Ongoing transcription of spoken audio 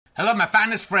Hello, my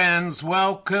finest friends.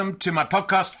 Welcome to my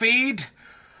podcast feed,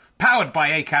 powered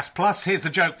by Acast Plus. Here's the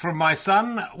joke from my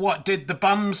son. What did the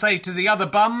bum say to the other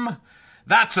bum?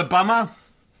 That's a bummer.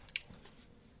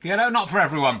 You know, not for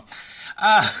everyone.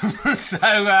 Look,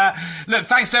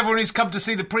 thanks to everyone who's come to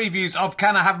see the previews of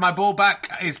Can I Have My Ball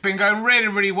Back? It's been going really,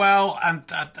 really well, and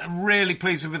I'm really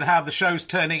pleased with how the show's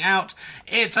turning out.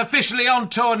 It's officially on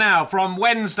tour now. From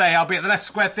Wednesday, I'll be at the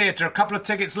Leicester Square Theatre. A couple of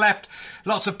tickets left.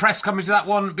 Lots of press coming to that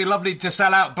one. It'd be lovely to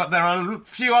sell out, but there are a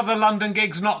few other London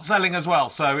gigs not selling as well.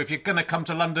 So if you're going to come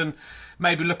to London,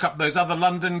 maybe look up those other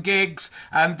London gigs.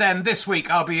 And then this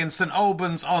week, I'll be in St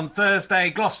Albans on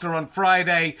Thursday, Gloucester on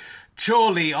Friday,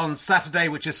 Chorley on Saturday,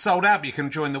 which is sold out, but you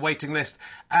can join the waiting list,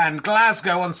 and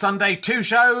Glasgow on Sunday. 2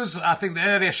 shows. I think the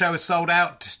earlier show is sold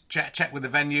out. Check with the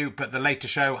venue, but the later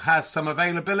show has some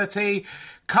availability.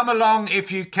 Come along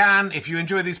if you can. If you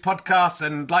enjoy these podcasts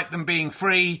and like them being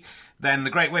free, then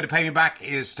the great way to pay me back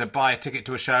is to buy a ticket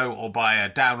to a show or buy a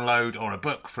download or a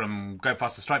book from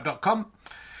gofasterstripe.com.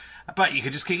 But you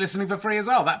can just keep listening for free as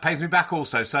well. That pays me back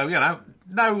also. So, you know,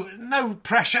 no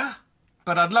pressure.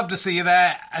 But I'd love to see you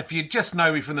there. If you just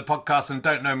know me from the podcast and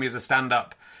don't know me as a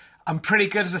stand-up, I'm pretty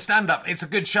good as a stand-up. It's a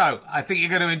good show. I think you're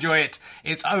going to enjoy it.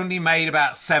 It's only made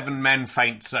about 7 men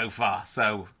faint so far.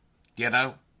 So, you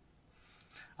know,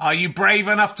 are you brave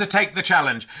enough to take the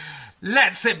challenge?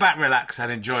 Let's sit back, relax,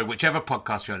 and enjoy whichever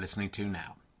podcast you're listening to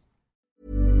now.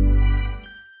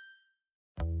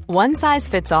 One size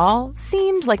fits all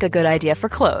seemed like a good idea for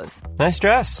clothes. Nice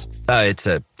dress. It's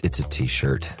a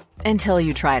T-shirt. Until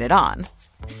you tried it on.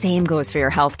 Same goes for your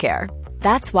healthcare.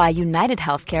 That's why United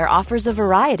Healthcare offers a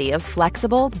variety of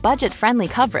flexible, budget-friendly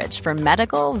coverage for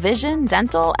medical, vision,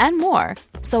 dental, and more.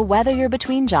 So whether you're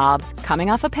between jobs, coming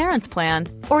off a parent's plan,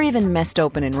 or even missed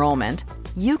open enrollment,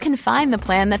 you can find the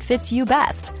plan that fits you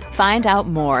best. Find out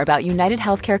more about United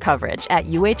Healthcare coverage at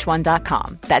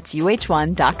uh1.com. That's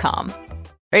uh1.com.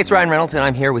 Hey, it's Ryan Reynolds, and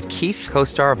I'm here with Keith,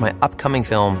 co-star of my upcoming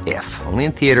film, If, only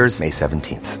in theaters May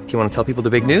 17th. Do you want to tell people the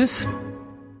big news?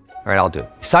 All right, I'll do it.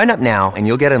 Sign up now and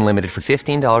you'll get unlimited for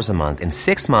 $15 a month and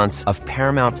 6 months of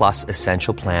Paramount Plus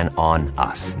Essential Plan on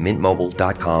us.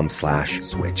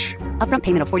 MintMobile.com/switch. Upfront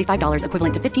payment of $45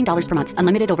 equivalent to $15 per month.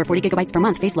 Unlimited over 40 gigabytes per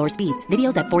month. Face lower speeds.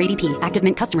 Videos at 480p. Active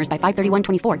Mint customers by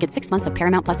 531.24 get 6 months of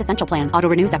Paramount Plus Essential Plan. Auto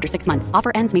renews after 6 months.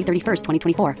 Offer ends May 31st,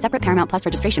 2024. Separate Paramount Plus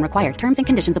registration required. Terms and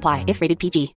conditions apply if rated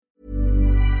PG.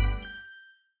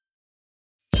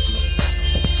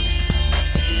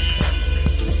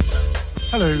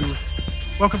 Hello.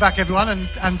 Welcome back, everyone,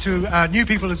 and to new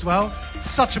people as well.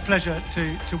 Such a pleasure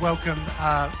to welcome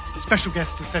special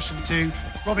guests to Session 2,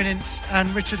 Robin Ince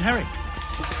and Richard Herring.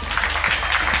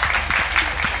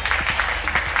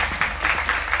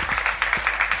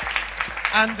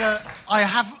 And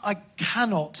I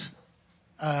cannot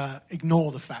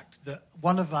ignore the fact that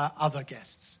one of our other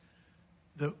guests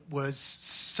that was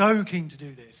so keen to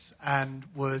do this and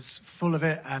was full of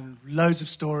it and loads of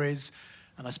stories,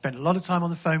 and I spent a lot of time on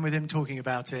the phone with him talking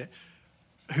about it,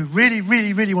 who really,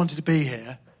 really, really wanted to be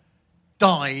here,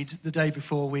 died the day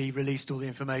before we released all the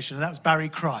information, and that was Barry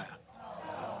Cryer.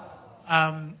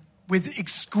 With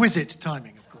exquisite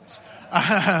timing, of course.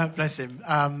 Bless him.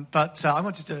 But I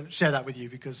wanted to share that with you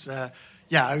because, it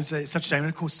was such a shame. And,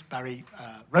 of course, Barry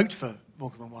wrote for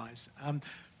Morecambe and Wise.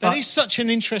 That is such an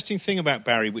interesting thing about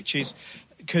Barry, which is...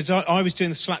 Because I was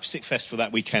doing the Slapstick Festival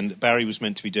that weekend that Barry was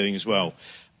meant to be doing as well.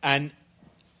 And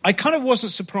I kind of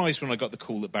wasn't surprised when I got the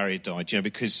call that Barry had died,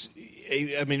 because,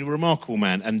 a remarkable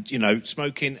man, and,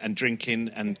 smoking and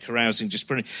drinking and carousing, just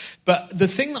brilliant. But the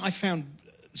thing that I found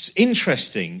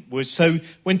interesting was, so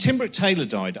when Tim Brooke Taylor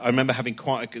died, I remember having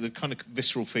quite the kind of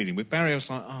visceral feeling. With Barry, I was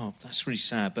like, oh, that's really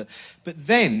sad. But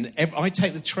then I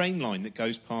take the train line that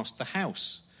goes past the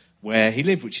house where he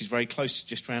lived, which is very close to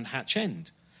just around Hatch End.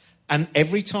 And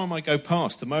every time I go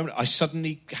past, the moment I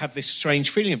suddenly have this strange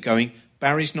feeling of going,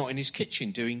 Barry's not in his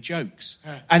kitchen doing jokes.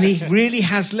 And he really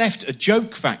has left a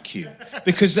joke vacuum.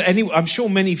 Because I'm sure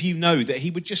many of you know that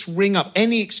he would just ring up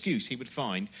any excuse he would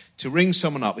find to ring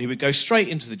someone up. He would go straight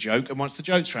into the joke, and once the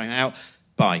jokes rang out,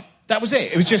 bye. That was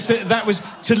it. It was just that was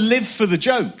to live for the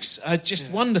jokes.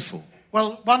 Wonderful.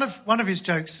 Well, one of his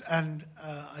jokes, and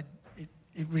I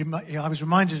was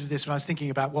reminded of this when I was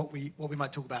thinking about what we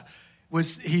might talk about,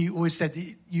 was he always said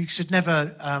that you should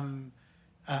never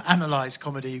analyse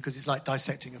comedy because it's like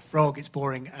dissecting a frog. It's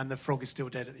boring, and the frog is still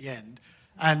dead at the end.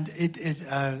 And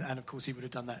and of course he would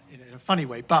have done that in a funny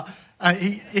way. But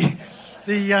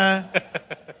the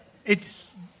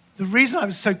reason I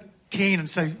was so keen and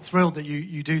so thrilled that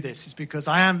you do this is because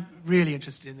I am really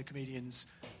interested in the comedian's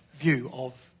view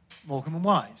of Morecambe and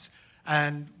Wise.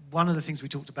 And one of the things we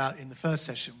talked about in the first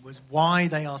session was why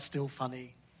they are still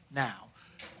funny now.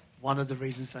 One of the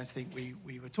reasons I think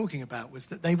we were talking about was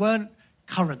that they weren't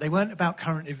current. They weren't about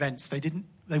current events.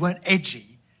 They weren't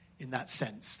edgy in that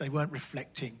sense. They weren't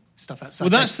reflecting stuff outside.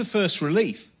 Well, that's the first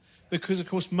relief, because, of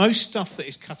course, most stuff that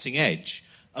is cutting edge,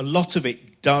 a lot of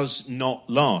it does not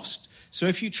last. So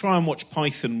if you try and watch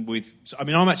Python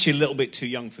I'm actually a little bit too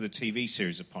young for the TV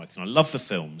series of Python. I love the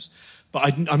films,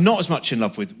 but I'm not as much in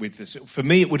love with this. For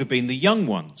me, it would have been the young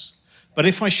ones. But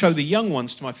if I show the young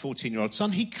ones to my 14-year-old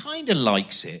son, he kind of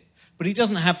likes it, but he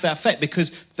doesn't have that effect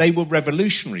because they were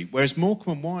revolutionary. Whereas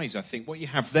Morecambe and Wise, I think, what you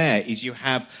have there is you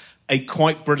have a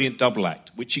quite brilliant double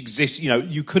act, which exists. You know,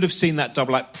 you could have seen that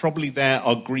double act. Probably there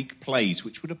are Greek plays,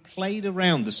 which would have played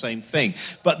around the same thing.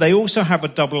 But they also have a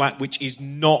double act which is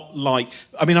not like...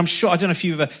 I'm sure... I don't know if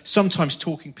you've ever... Sometimes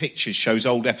Talking Pictures shows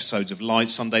old episodes of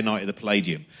Live Sunday Night at the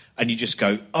Palladium, and you just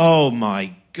go, oh,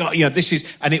 my God, this is...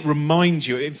 And it reminds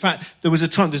you... In fact, there was a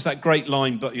time... There's that great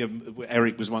line, but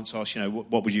Eric was once asked,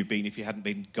 what would you have been if you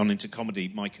hadn't gone into comedy?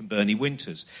 Mike and Bernie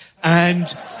Winters.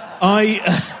 And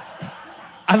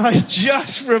And I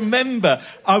just remember,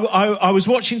 I was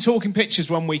watching Talking Pictures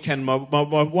one weekend, my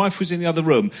wife was in the other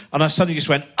room, and I suddenly just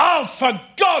went, oh, for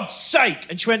God's sake!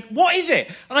 And she went, what is it?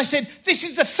 And I said, this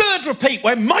is the third repeat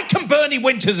where Mike and Bernie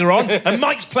Winters are on, and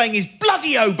Mike's playing his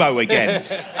bloody oboe again.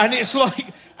 And it's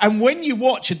like, and when you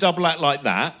watch a double act like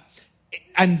that,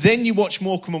 and then you watch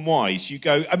Morecambe and Wise, you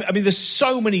go, there's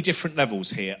so many different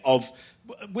levels here of...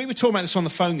 We were talking about this on the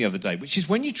phone the other day, which is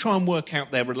when you try and work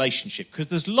out their relationship, because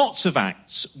there's lots of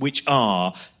acts which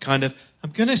are kind of,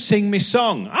 I'm going to sing my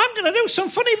song. I'm going to do some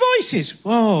funny voices.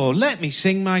 Oh, let me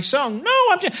sing my song.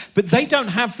 No, But they don't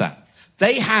have that.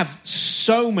 They have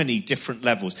so many different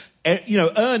levels.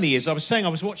 Ernie is... I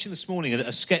was watching this morning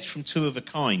a sketch from Two of a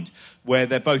Kind where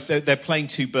they're playing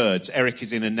two birds. Eric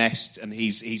is in a nest and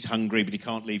he's hungry, but he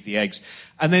can't leave the eggs.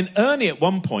 And then Ernie at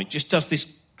one point just does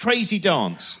this crazy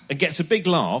dance and gets a big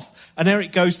laugh, and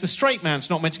Eric goes, the straight man's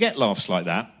not meant to get laughs like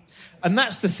that. And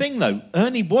that's the thing, though.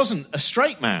 Ernie wasn't a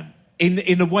straight man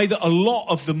in a way that a lot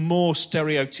of the more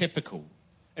stereotypical...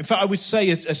 In fact, I would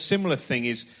say a similar thing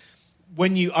is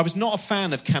I was not a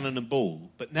fan of Cannon and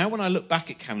Ball, but now when I look back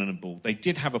at Cannon and Ball, they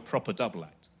did have a proper double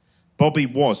act. Bobby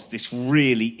was this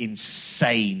really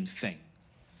insane thing.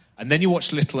 And then you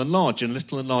watch Little and Large, and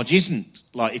Little and Large isn't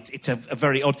like... It's a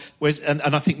very odd... Whereas, and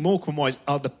I think Morecambe and Wise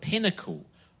are the pinnacle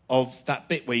of that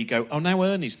bit where you go, oh, now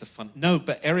Ernie's the fun... No,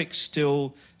 but Eric's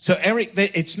still... So Eric,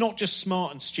 it's not just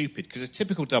smart and stupid, because a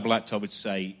typical double act, I would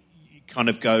say, you kind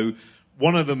of go,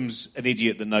 one of them's an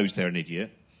idiot that knows they're an idiot,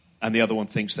 and the other one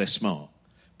thinks they're smart.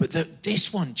 But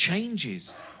this one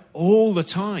changes all the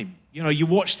time. You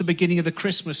watch the beginning of the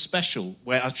Christmas special,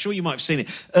 where I'm sure you might have seen it.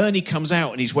 Ernie comes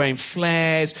out and he's wearing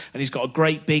flares and he's got a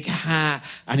great big hat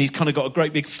and he's kind of got a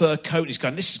great big fur coat. And he's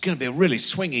going, this is going to be a really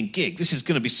swinging gig. This is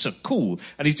going to be so cool.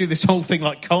 And he's doing this whole thing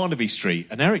like Carnaby Street.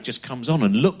 And Eric just comes on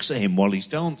and looks at him while he's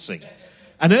dancing.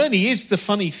 And Ernie is the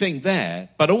funny thing there,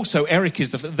 but also Eric is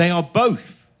they are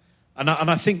both. And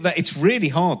I think that it's really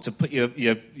hard to put your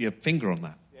finger on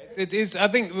that. Yes, it is. I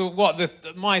think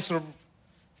my sort of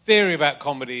theory about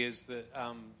comedy is that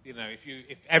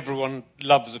if everyone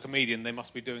loves a comedian, they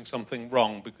must be doing something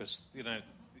wrong, because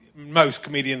most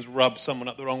comedians rub someone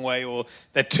up the wrong way or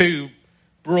they're too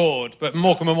broad. But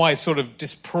Morecambe and Wise sort of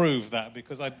disprove that,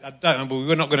 because I don't know,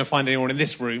 we're not going to find anyone in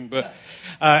this room, but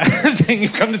saying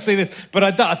you've come to see this.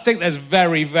 But I think there's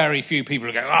very, very few people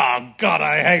who go, oh God,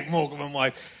 I hate Morecambe and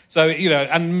Wise. So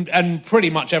and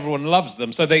pretty much everyone loves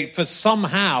them. So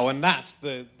somehow, and that's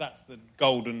the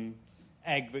golden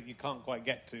egg that you can't quite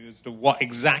get to as to what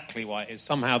exactly why it is.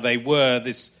 Somehow they were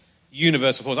this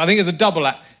universal force. I think as a double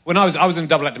act, when I was in a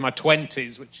double act in my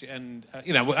 20s,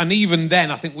 and even then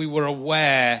I think we were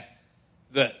aware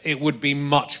that it would be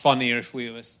much funnier if we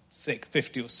were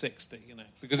 50 or 60,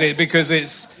 because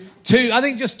it's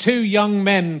just two young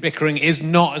men bickering is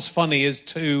not as funny as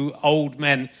two old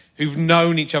men who've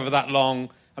known each other that long.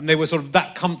 And they were sort of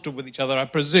that comfortable with each other. I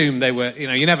presume they were,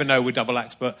 you never know with double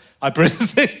acts, but I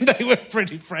presume they were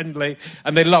pretty friendly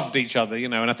and they loved each other,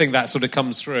 and I think that sort of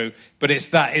comes through. But it's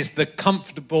the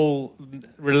comfortable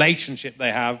relationship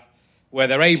they have where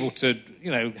they're able to,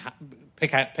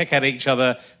 pick at each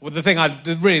other. Well, the thing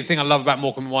I love about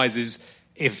Morecambe and Wise is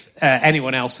if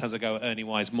anyone else has a go at Ernie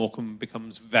Wise, Morecambe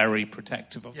becomes very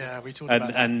protective of him. Yeah, we talked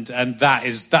about that. And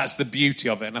that's the beauty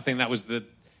of it. And I think that was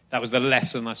the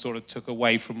lesson I sort of took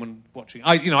away from when watching.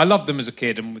 I loved them as a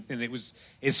kid, and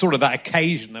it's sort of that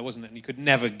occasion, though, wasn't it? And you could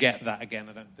never get that again,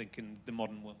 I don't think, in the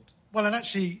modern world. Well, and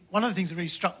actually, one of the things that really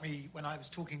struck me when I was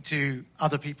talking to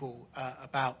other people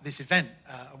about this event,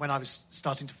 when I was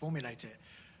starting to formulate it,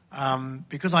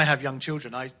 Because I have young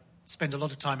children, I spend a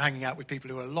lot of time hanging out with people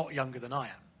who are a lot younger than I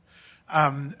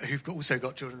am, who've also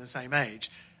got children the same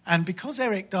age. And because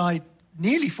Eric died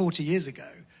nearly 40 years ago,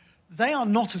 they are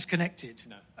not as connected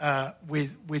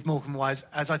with Morecambe Wise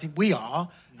as I think we are,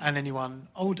 and anyone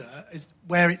older,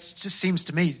 where it just seems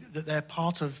to me that they're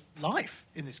part of life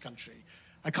in this country.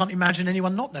 I can't imagine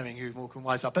anyone not knowing who Morecambe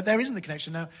Wise are, but there isn't the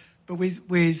connection now. But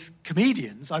with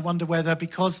comedians, I wonder whether,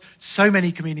 because so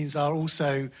many comedians are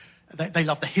also... They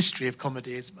love the history of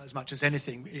comedy as much as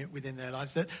anything within their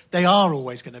lives. That they are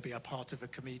always going to be a part of a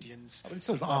comedian's it's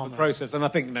sort of part of the process, and I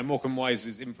think Morecambe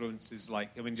Wise's influence is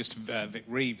just Vic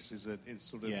Reeves is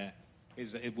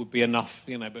it would be enough,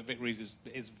 But Vic Reeves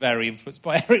is very influenced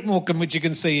by Eric Morecambe, which you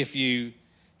can see if you.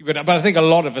 But I think a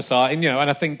lot of us are, and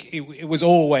I think it was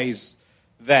always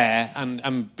there,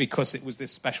 and because it was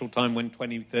this special time when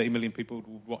 20, 30 million people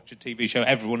would watch a TV show,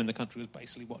 everyone in the country was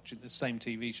basically watching the same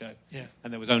TV show. Yeah.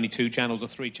 And there was only 2 channels or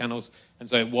 3 channels, and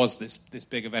so it was this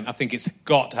big event. I think it's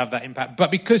got to have that impact. But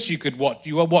because you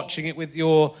were watching it with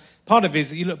your... Part of it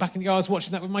is you look back and you go, I was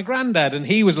watching that with my granddad, and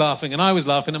he was laughing, and I was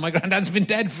laughing, and my granddad's been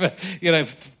dead for,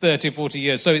 30 or 40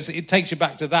 years. So it takes you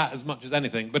back to that as much as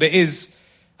anything. But it is...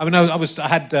 I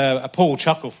had a Paul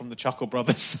Chuckle from the Chuckle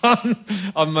Brothers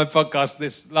on my podcast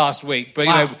this last week, but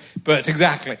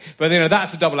exactly. But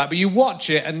that's a double act. But you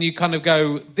watch it and you kind of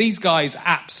go, these guys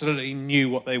absolutely knew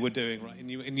what they were doing, right?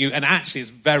 And actually, it's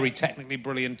very technically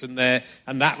brilliant, and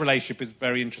that relationship is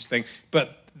very interesting.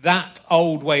 But that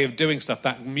old way of doing stuff,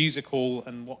 that music hall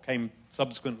and what came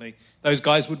subsequently, those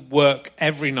guys would work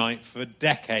every night for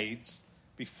decades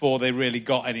before they really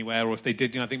got anywhere, or if they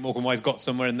did, I think Morecambe Wise got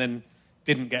somewhere and then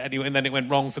didn't get anywhere, and then it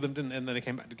went wrong for them, and then they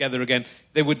came back together again.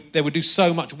 They would do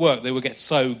so much work, they would get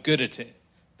so good at it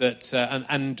that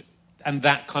and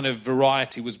that kind of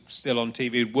variety was still on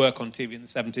TV. It would work on TV in the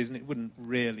 70s, and it wouldn't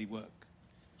really work.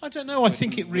 I don't know. I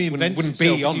think it reinvents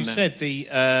itself. As you said,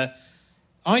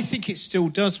 I think it still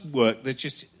does work.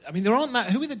 There aren't that.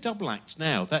 Who are the double acts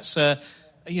now? That's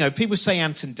people say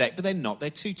Anton Deck, but they're not.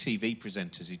 They're 2 TV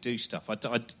presenters who do stuff. I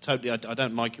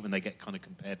don't like it when they get kind of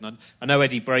compared. And I know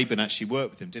Eddie Braben actually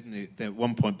worked with him, didn't he, at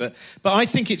one point? But I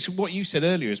think it's what you said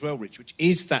earlier as well, Rich, which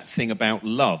is that thing about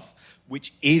love,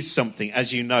 which is something,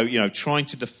 as trying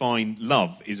to define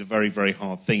love is a very, very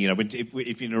hard thing.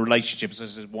 If you're in a relationship, someone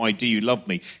says, "Why do you love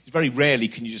me?" Very rarely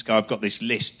can you just go, "I've got this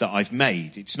list that I've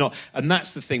made." It's not, and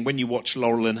that's the thing. When you watch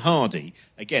Laurel and Hardy,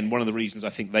 again, one of the reasons I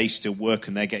think they still work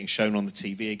and they're getting shown on the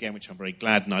TV again, which I'm very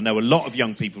glad. And I know a lot of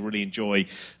young people really enjoy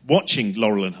watching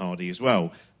Laurel and Hardy as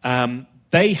well.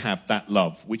 They have that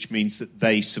love, which means that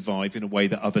they survive in a way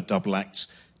that other double acts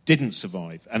didn't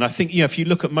survive. And I think, if you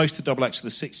look at most of the double acts of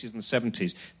the 60s and the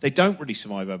 70s, they don't really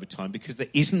survive over time because there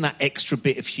isn't that extra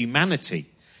bit of humanity.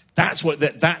 That's what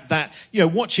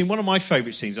watching one of my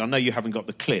favourite scenes. I know you haven't got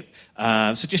the clip,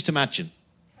 so just imagine.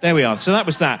 There we are. So that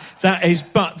was that. It's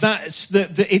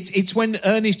when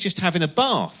Ernie's just having a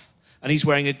bath and he's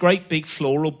wearing a great big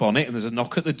floral bonnet and there's a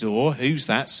knock at the door. Who's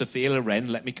that? Sophia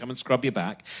Loren. Let me come and scrub your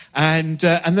back. And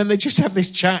then they just have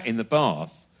this chat in the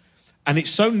bath. And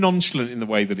it's so nonchalant in the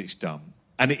way that it's done.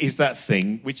 And it is that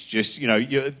thing which just,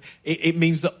 it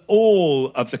means that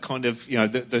all of the kind of,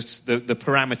 the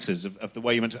parameters of the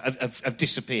way you meant to have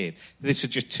disappeared. This are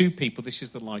just 2 people. This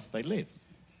is the life they live.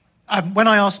 When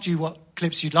I asked you what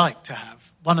clips you'd like to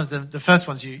have, one of the first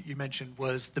ones you mentioned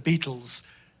was the Beatles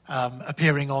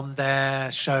appearing on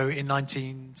their show in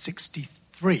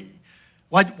 1963.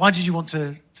 Why did you want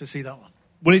to see that one?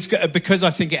 Well, it's because I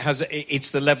think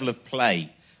it's the level of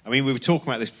play. I mean, we were talking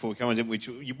about this before we came on, didn't we?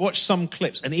 You watch some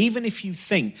clips, and even if you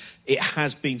think it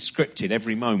has been scripted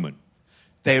every moment,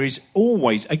 there is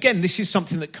always... Again, this is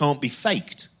something that can't be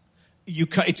faked.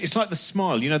 It's like the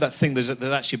smile. That thing, there's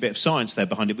actually a bit of science there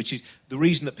behind it, which is the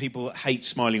reason that people hate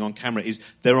smiling on camera is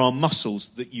there are muscles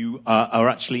that are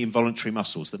actually involuntary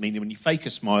muscles. That mean when you fake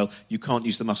a smile, you can't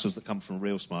use the muscles that come from a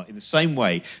real smile. In the same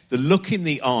way, the look in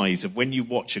the eyes of when you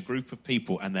watch a group of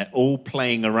people and they're all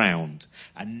playing around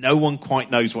and no one quite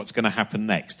knows what's going to happen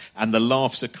next, and the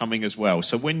laughs are coming as well.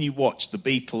 So when you watch the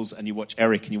Beatles and you watch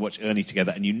Eric and you watch Ernie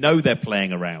together and they're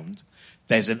playing around,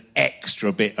 there's an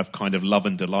extra bit of kind of love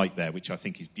and delight there, which I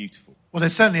think is beautiful. Well,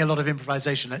 there's certainly a lot of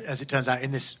improvisation, as it turns out,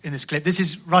 in this clip. This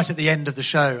is right at the end of the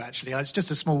show, actually. It's just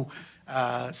a small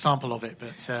sample of it,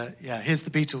 but here's the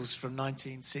Beatles from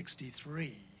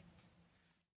 1963.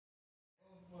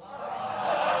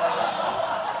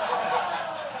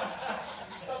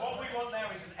 What we want now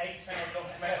is an 8-hour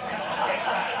documentary.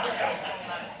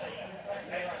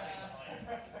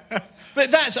 But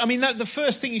that's, I mean, the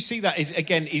first thing you see that is,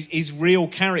 again, is real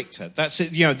character. That's,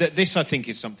 this I think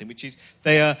is something which is,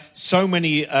 there are so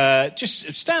many,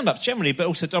 just stand-ups generally, but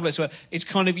also double-acts where it's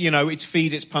kind of, it's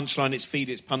feed, it's punchline, it's feed,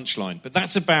 it's punchline. But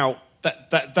that's about,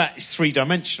 that is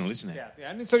three-dimensional, isn't it? Yeah.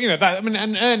 And so,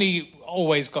 and Ernie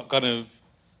always got kind of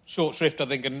short shrift, I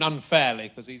think, and unfairly,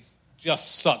 because he's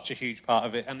just such a huge part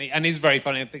of it, and he's very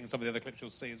funny. I think some of the other clips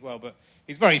you'll see as well, but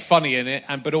he's very funny in it,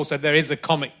 but also there is a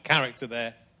comic character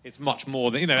there. It's much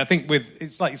more than, I think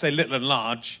it's like you say, Little and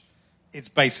Large, it's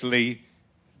basically,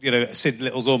 Sid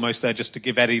Little's almost there just to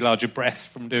give Eddie Large a breath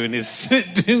from doing his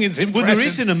impressions. Well, there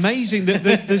is an amazing,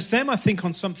 there's them, I think,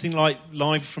 on something like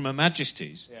Live from Her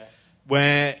Majesty's,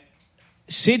 where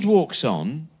Sid walks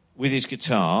on with his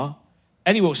guitar,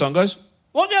 Eddie walks on and goes,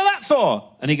 "What do you do that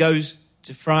for?" And he goes,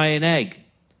 "To fry an egg."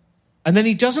 And then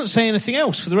he doesn't say anything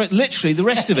else for literally the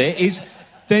rest of it is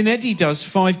then Eddie does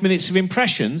 5 minutes of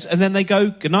impressions and then they go,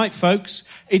 "Good night, folks."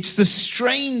 It's the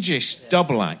strangest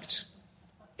double act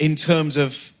in terms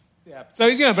of... Yeah.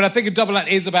 So, but I think a double act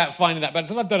is about finding that balance.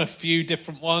 And I've done a few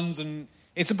different ones, and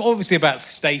it's obviously about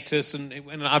status, and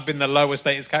I've been the lower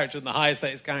status character and the higher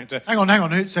status character. Hang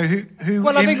on. So who?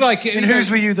 Well, I think in whose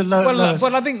were you the lowest?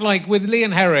 Well, I think with Lee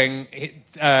and Herring,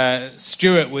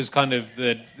 Stuart was kind of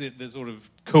the sort of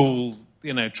cool,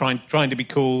 trying to be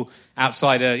cool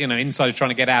outsider, insider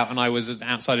trying to get out, and I was an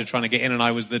outsider trying to get in, and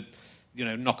I was the,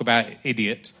 knockabout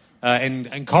idiot.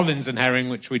 And Collins and Herring,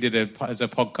 which we did as a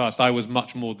podcast, I was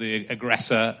much more the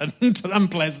aggressor and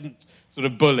unpleasant sort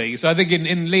of bully. So I think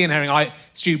in Lee and Herring,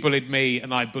 Stu bullied me,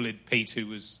 and I bullied Pete, who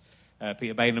was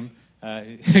Peter Bainham,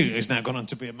 who has now gone on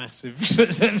to be a massive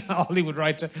Hollywood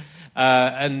writer. So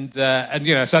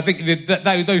I think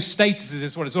those statuses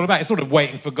is what it's all about. It's sort of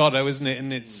waiting for Godot, isn't it?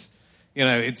 And it's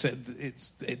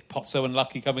Potso and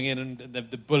Lucky coming in, and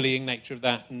the bullying nature of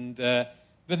that. And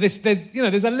but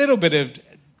there's a little bit of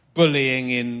bullying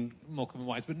in Morecambe and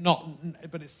Wise,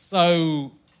 but it's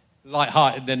so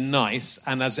light-hearted and nice.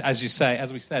 And as you say,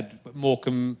 as we said,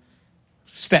 Morecambe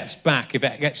steps back if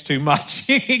it gets too much.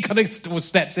 He kind of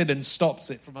steps in and stops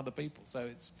it from other people. So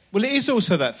it's... Well, it is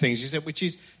also that thing, as you said, which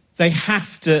is they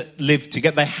have to live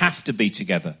together. They have to be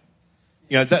together.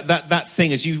 That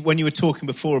thing, when you were talking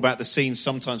before about the scenes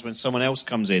sometimes when someone else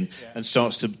comes in and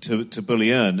starts to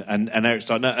bully Ern, and Eric's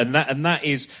like, no, and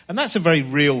that's a very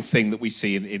real thing that we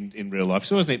see in real life.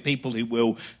 So isn't it? People who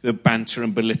will banter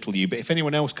and belittle you, but if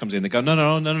anyone else comes in, they go,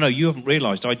 no, you haven't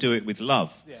realised I do it with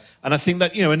love. Yeah. And I think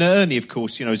that, and Ernie, of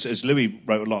course, as Louis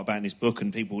wrote a lot about in his book,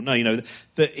 and people know,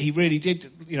 that he really did,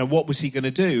 what was he going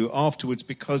to do afterwards,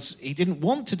 because he didn't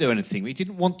want to do anything. He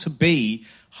didn't want to be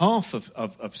half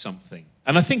of something.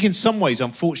 And I think in some ways,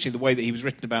 unfortunately, the way that he was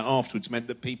written about afterwards meant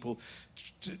that people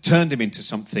turned him into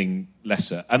something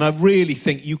lesser. And I really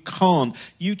think you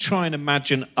try and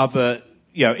imagine other,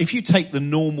 if you take the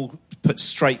normal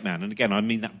straight man, and again, I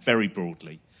mean that very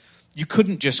broadly, you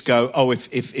couldn't just go,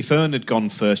 if Ern had gone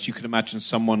first, you could imagine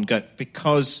someone go,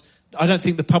 because I don't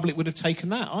think the public would have taken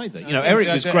that either. Eric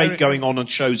was great going on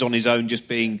shows on his own, just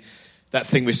being... That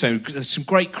thing we're saying, there's some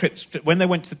great clips. When they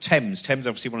went to the Thames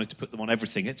obviously wanted to put them on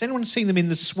everything. Has anyone seen them in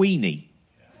The Sweeney?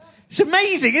 It's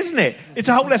amazing, isn't it? It's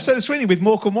a whole episode of Sweeney with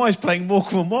Morecambe Wise playing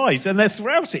Morecambe Wise, and they're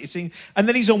throughout it. And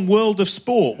then he's on World of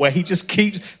Sport, where he just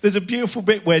keeps... There's a beautiful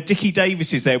bit where Dickie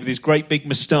Davis is there with his great big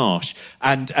moustache,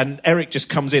 and Eric just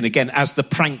comes in again as the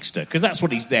prankster, because that's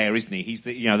what he's there, isn't he? He's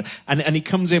the and he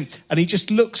comes in and he just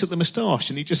looks at the moustache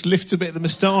and he just lifts a bit of the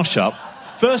moustache up.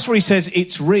 First where he says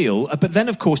it's real, but then,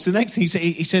 of course, the next thing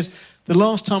he says, the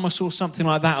last time I saw something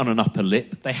like that on an upper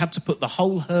lip, they had to put the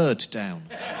whole herd down.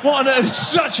 What on earth?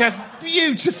 Such a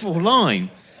beautiful line.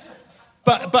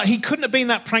 But he couldn't have been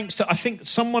that prankster. I think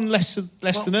someone less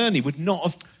than Ernie would not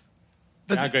have...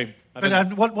 I agree.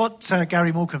 But what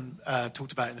Gary Morecambe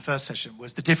talked about in the first session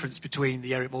was the difference between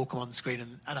the Eric Morecambe on the screen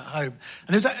and at home.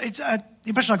 And the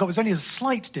impression I got was only a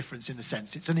slight difference in the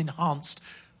sense. It's an enhanced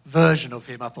version of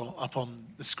him up on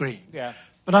the screen. Yeah.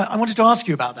 But I wanted to ask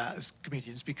you about that as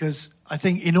comedians, because I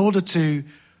think in order to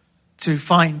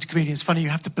find comedians funny, you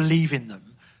have to believe in them.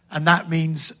 And that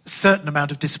means a certain amount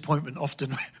of disappointment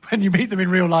often when you meet them in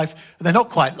real life. And they're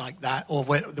not quite like that, or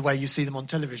the way you see them on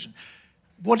television.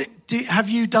 Have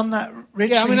you done that, Rich?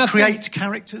 Yeah, create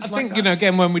characters like that? I think,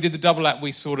 again, when we did the double act,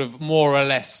 we sort of more or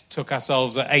less took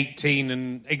ourselves at 18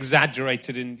 and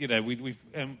exaggerated in,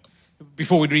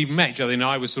 before we'd even met each other,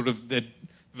 I was sort of the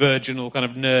virginal kind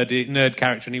of nerd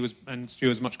character, and Stu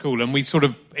was much cooler, and we sort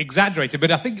of exaggerated. But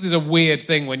I think there's a weird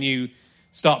thing when you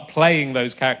start playing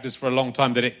those characters for a long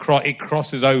time that it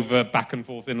crosses over back and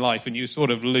forth in life, and you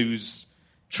sort of lose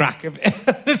track of it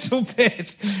a little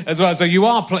bit as well. So you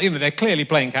are, they're clearly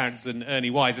playing characters, and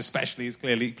Ernie Wise especially is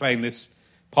clearly playing this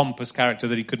pompous character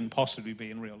that he couldn't possibly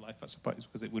be in real life, I suppose,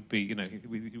 because it would be,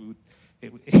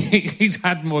 he's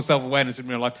had more self-awareness in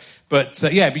real life. But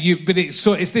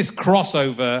it's this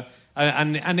crossover,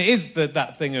 and it is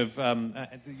that thing of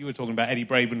you were talking about Eddie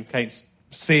Braben and Kate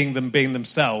seeing them being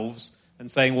themselves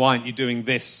and saying, why aren't you doing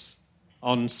this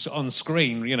on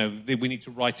screen? We need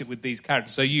to write it with these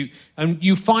characters. So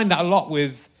you find that a lot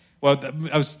with,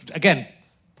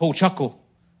 Paul Chuckle.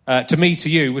 To Me, To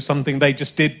You was something they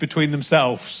just did between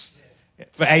themselves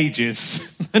for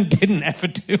ages and didn't ever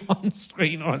do on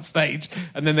screen or on stage.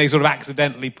 And then they sort of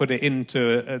accidentally put it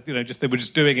into, they were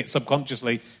just doing it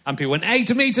subconsciously. And people went, hey,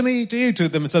 to me, to you, to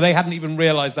them. So they hadn't even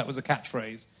realised that was a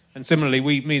catchphrase. And similarly,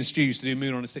 me and Stu used to do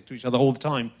Moon on a Stick to each other all the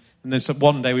time. And then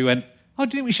one day we went, do you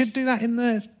think we should do that in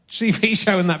the TV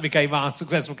show? And that became our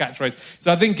successful catchphrase.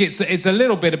 So I think it's a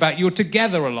little bit about you're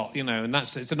together a lot, and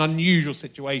it's an unusual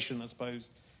situation, I suppose,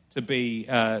 to be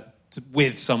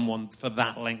with someone for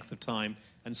that length of time.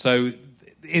 And so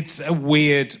it's a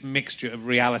weird mixture of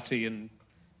reality and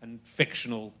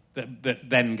fictional that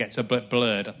then gets a bit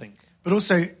blurred, I think. But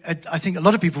also, I think a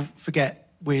lot of people forget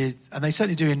and they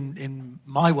certainly do in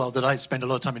my world that I spend a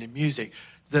lot of time in music,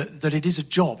 that it is a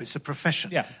job, it's a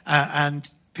profession. Yeah. And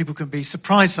people can be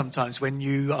surprised sometimes when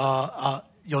you're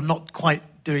not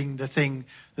quite doing the thing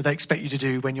that they expect you to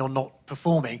do when you're not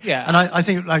performing. Yeah. And I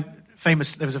think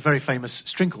there was a very famous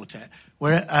string quartet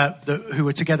who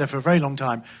were together for a very long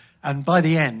time, and by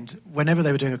the end, whenever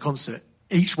they were doing a concert,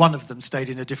 each one of them stayed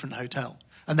in a different hotel,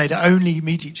 and they'd only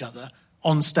meet each other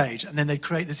on stage, and then they'd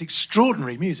create this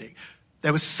extraordinary music.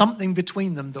 There was something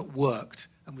between them that worked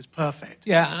and was perfect.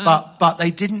 Yeah, but they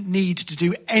didn't need to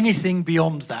do anything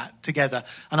beyond that together.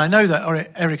 And I know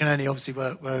that Eric and Ernie obviously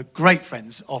were great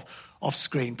friends off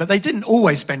screen, but they didn't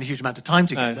always spend a huge amount of time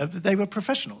together. No. They were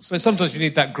professionals. But sometimes you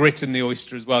need that grit in the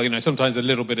oyster as well. Sometimes a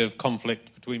little bit of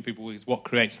conflict between people is what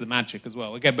creates the magic as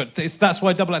well. Again, but that's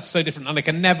why Double S is so different, and you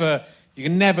can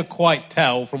never quite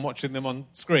tell from watching them on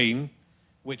screen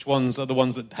which ones are the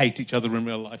ones that hate each other in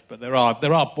real life. But there are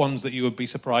ones that you would be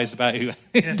surprised about who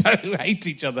hate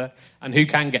each other and who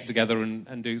can get together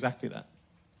and do exactly that.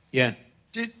 Yeah.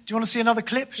 Do you want to see another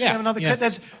clip? Should we have another clip?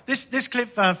 There's this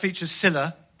clip features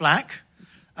Cilla Black,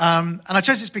 and I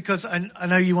chose this because I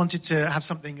know you wanted to have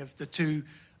something of the two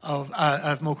of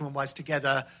Morecambe and Wise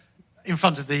together in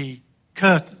front of the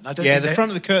curtain. The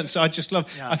front of the curtain. So I just love.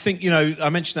 Yeah. I think I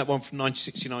mentioned that one from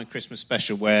 1969 Christmas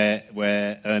special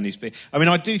where Ernie's been. I mean,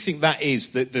 I do think that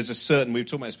is that there's a certain. We were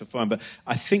talking about this before, but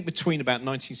I think between about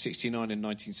 1969 and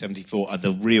 1974 are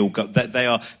the real. They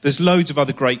are. There's loads of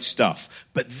other great stuff,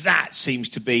 but that seems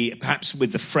to be perhaps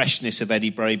with the freshness of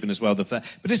Eddie Braben as well. But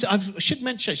I should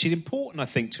mention actually, it's important I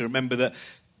think to remember that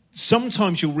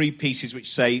sometimes you'll read pieces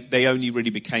which say they only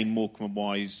really became Morecambe and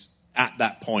Wise at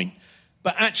that point.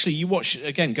 But actually, you watch,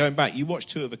 again, going back, you watch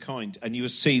Two of a Kind and you will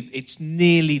see it's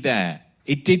nearly there.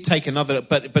 It did take another,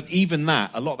 but even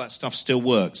that, a lot of that stuff still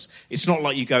works. It's not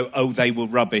like you go, oh, they were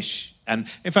rubbish. And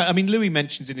in fact, I mean, Louis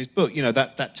mentions in his book,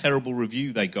 that terrible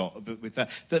review they got with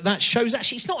that shows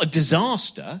actually it's not a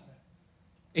disaster.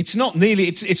 It's not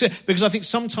nearly, because I think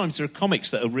sometimes there are comics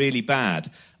that are really bad,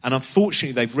 and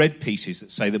unfortunately they've read pieces that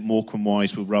say that Morecambe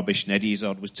Wise were rubbish and Eddie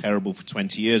Izzard was terrible for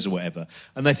 20 years or whatever,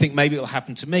 and they think maybe it'll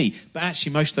happen to me. But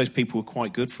actually most of those people were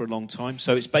quite good for a long time,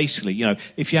 so it's basically,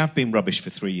 if you have been rubbish for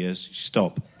 3 years,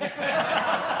 stop.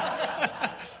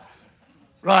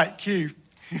 Right, cue.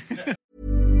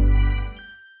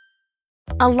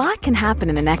 A lot can happen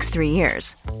in the next 3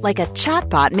 years. Like a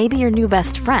chatbot may be your new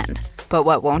best friend. But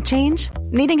what won't change?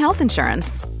 Needing health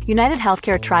insurance. United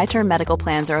Healthcare Tri-Term Medical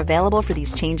Plans are available for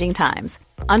these changing times.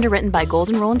 Underwritten by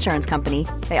Golden Rule Insurance Company,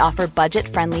 they offer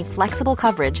budget-friendly, flexible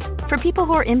coverage for people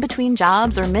who are in between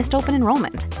jobs or missed open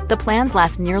enrollment. The plans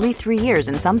last nearly 3 years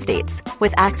in some states,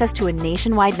 with access to a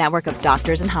nationwide network of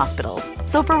doctors and hospitals.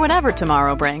 So for whatever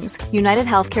tomorrow brings, United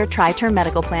Healthcare Tri-Term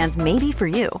Medical Plans may be for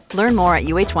you. Learn more at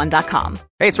uh1.com.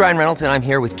 Hey, it's Ryan Reynolds, and I'm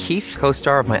here with Keith,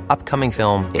 co-star of my upcoming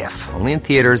film, If, only in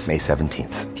theaters May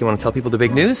 17th. Do you want to tell people the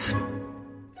big news?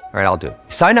 All right, I'll do it.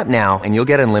 Sign up now and you'll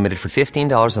get unlimited for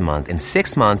 $15 a month and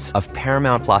 6 months of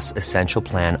Paramount Plus Essential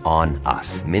Plan on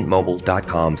us.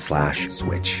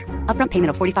 MintMobile.com/switch. Upfront payment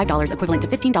of $45 equivalent to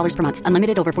 $15 per month.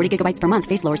 Unlimited over 40 gigabytes per month.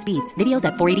 Face lower speeds. Videos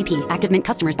at 480p. Active Mint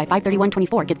customers by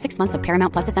 531.24 get 6 months of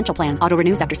Paramount Plus Essential Plan. Auto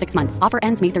renews after 6 months. Offer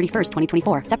ends May 31st,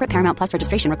 2024. Separate Paramount Plus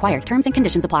registration required. Terms and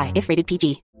conditions apply if rated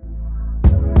PG.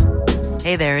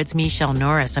 Hey there, it's Michelle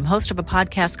Norris. I'm host of a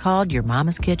podcast called Your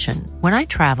Mama's Kitchen. When I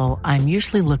travel, I'm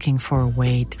usually looking for a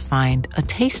way to find a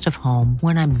taste of home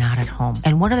when I'm not at home.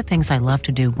 And one of the things I love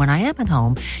to do when I am at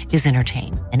home is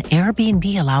entertain. And Airbnb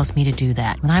allows me to do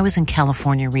that. When I was in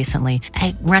California recently,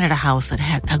 I rented a house that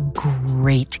had a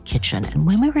great kitchen. And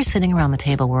when we were sitting around the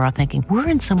table, we were all thinking, we're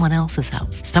in someone else's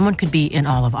house. Someone could be in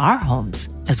all of our homes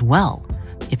as well.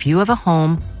 If you have a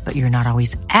home, but you're not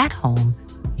always at home,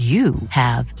 you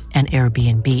have an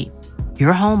Airbnb.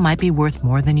 Your home might be worth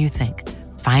more than you think.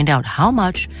 Find out how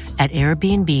much at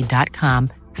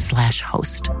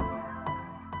airbnb.com/host.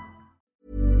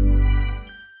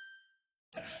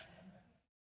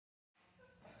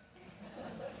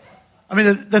 I mean,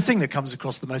 the thing that comes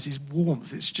across the most is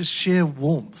warmth. It's just sheer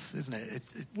warmth, isn't it?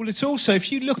 Well, it's also,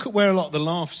 if you look at where a lot of the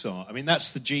laughs are, I mean,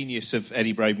 that's the genius of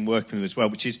Eddie Braben working with as well,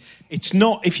 which is, it's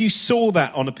not, if you saw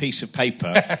that on a piece of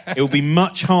paper, it would be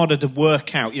much harder to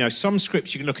work out. You know, some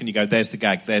scripts you can look and you go, there's the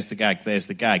gag, there's the gag, there's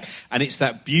the gag. And it's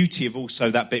that beauty of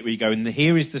also that bit where you go, and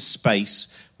here is the space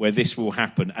where this will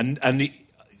happen.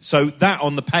 So that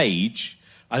on the page,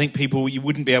 I think you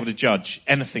wouldn't be able to judge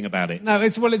anything about it. No,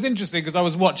 it's interesting because I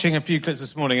was watching a few clips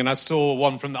this morning and I saw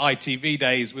one from the ITV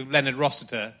days with Leonard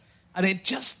Rossiter, and it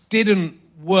just didn't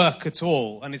work at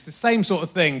all. And it's the same sort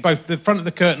of thing. Both the front of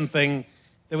the curtain thing,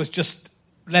 there was just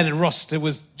Leonard Rossiter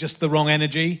was just the wrong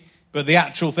energy, but the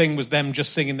actual thing was them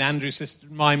just singing the Andrews Sisters,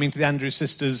 miming to the Andrews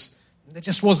Sisters. It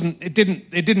just wasn't. It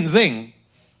didn't zing.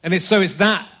 And it's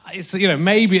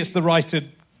maybe it's the writer,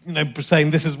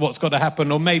 saying this is what's got to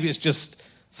happen, or maybe it's just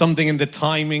something in the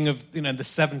timing of, the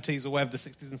 70s or whatever, the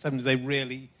 60s and 70s, they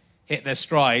really hit their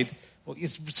stride. Well,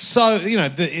 it's so,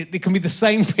 it can be the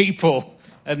same people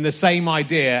and the same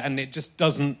idea, and it just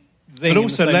doesn't zing. But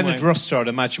also, way. Leonard Rossiter, I'd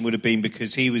imagine, would have been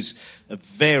because he was a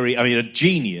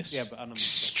genius. Yeah, but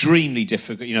extremely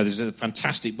difficult. There's a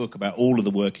fantastic book about all of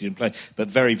the work he didn't play, but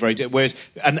very, very difficult. Whereas,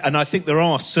 and I think there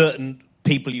are certain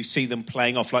people you see them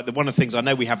playing off. Like one of the things, I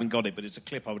know we haven't got it, but it's a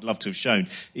clip I would love to have shown,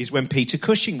 is when Peter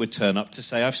Cushing would turn up to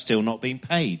say, I've still not been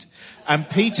paid. And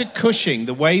Peter Cushing,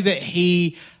 the way that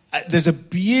he... there's a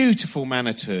beautiful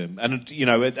manner to him, and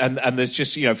there's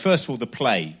just first of all the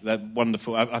play, that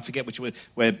wonderful, I forget which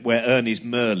where Ernie's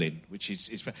Merlin, which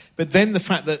is, but then the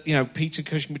fact that Peter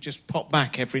Cushing would just pop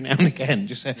back every now and again,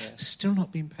 just say still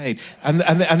not being paid, and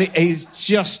it is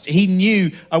just, he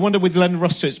knew. I wonder with Leonard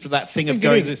Rossiter, it's that thing of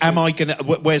going, am I gonna?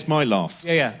 Where's my laugh?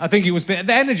 Yeah. I think it was the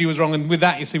energy was wrong, and with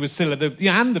that you see with Scylla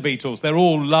and the Beatles, they're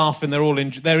all laughing, they're all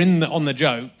on the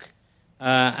joke.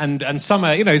 And some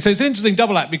are, so it's an interesting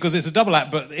double act because it's a double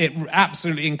act, but it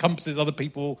absolutely encompasses other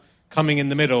people coming in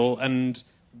the middle and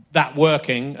that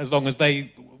working as long as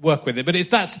they work with it. But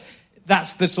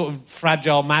that's the sort of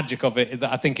fragile magic of it,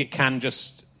 that I think it can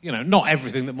just, not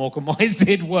everything that Morecambe Wise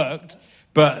did worked,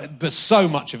 but so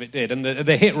much of it did. And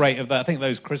the hit rate of that, I think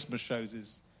those Christmas shows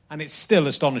is, and it's still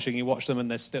astonishing. You watch them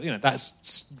and they're still,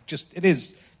 that's just, it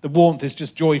is. The warmth is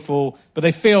just joyful, but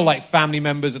they feel like family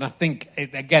members, and I think,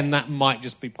 again, that might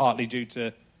just be partly due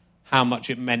to how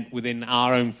much it meant within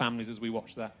our own families as we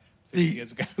watched that 50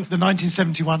 years ago. The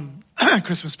 1971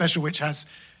 Christmas special, which has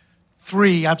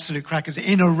 3 absolute crackers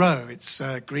in a row. It's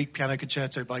Grieg Piano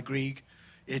Concerto by Grieg.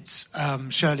 It's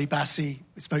Shirley Bassey,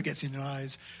 Smoke Gets in Your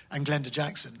Eyes, and Glenda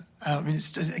Jackson. I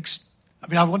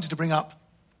wanted to bring up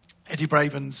Eddie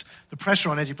Braben's, the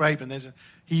pressure on Eddie Braben.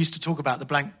 He used to talk about the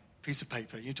blank piece of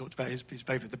paper. You talked about his piece of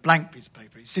paper, the blank piece of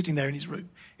paper. He's sitting there in his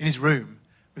room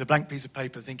with a blank piece of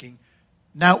paper thinking,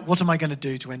 now what am I going to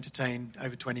do to entertain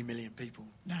over 20 million people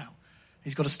now?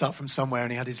 He's got to start from somewhere,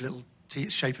 and he had his little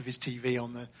shape of his TV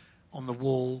on the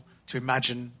wall to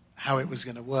imagine how it was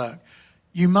going to work.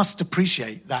 You must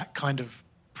appreciate that kind of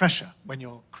pressure when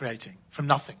you're creating from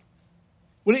nothing.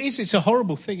 Well, it is. It's a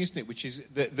horrible thing, isn't it? Which is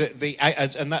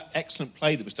and that excellent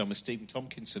play that was done with Stephen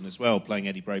Tompkinson as well, playing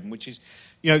Eddie Braben, which is,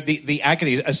 the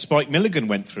agony, as Spike Milligan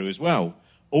went through as well.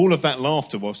 All of that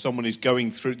laughter while someone is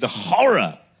going through the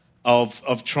horror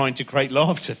of trying to create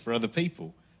laughter for other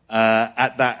people.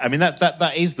 At that, I mean,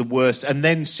 that is the worst. And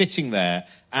then sitting there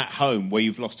at home where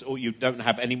you've lost, or you don't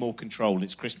have any more control.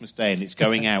 It's Christmas Day and it's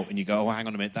going out, and you go, oh, hang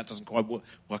on a minute, that doesn't quite work.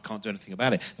 Well, I can't do anything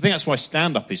about it. I think that's why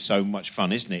stand-up is so much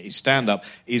fun, isn't it? Stand-up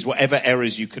is whatever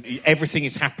errors you could. Everything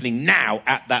is happening now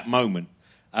at that moment.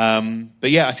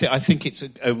 But yeah, I think it's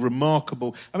a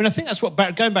remarkable. I mean, I think that's what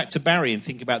going back to Barry and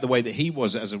thinking about the way that he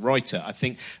was as a writer. I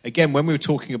think again when we were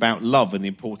talking about love and the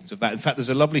importance of that. In fact, there's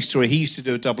a lovely story. He used to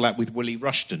do a double act with Willie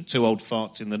Rushton, Two Old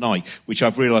Farts in the Night, which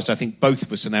I've realised I think both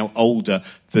of us are now older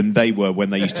than they were when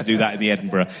they used to do that in the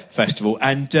Edinburgh Festival.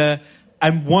 And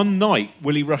one night,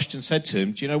 Willie Rushton said to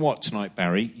him, "Do you know what? Tonight,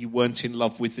 Barry, you weren't in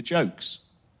love with the jokes."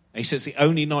 And he says the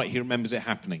only night he remembers it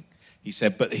happening. He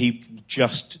said, but he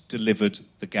just delivered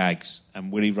the gags,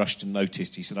 and Willie Rushton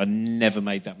noticed. He said, I never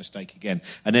made that mistake again.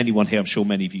 And anyone here, I'm sure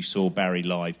many of you saw Barry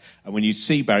live. And when you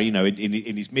see Barry,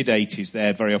 in his mid-80s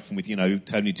there, very often with,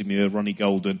 Tony Demure, Ronnie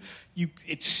Golden,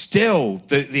 it's still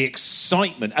the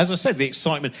excitement. As I said, the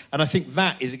excitement. And I think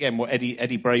that is, again, what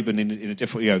Eddie Braben in a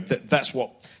different... that's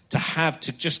what...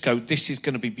 To just go, this is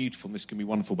going to be beautiful and this is going to be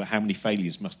wonderful, but how many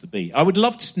failures must there be? I would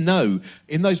love to know,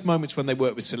 in those moments when they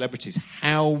work with celebrities,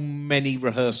 how many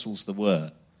rehearsals there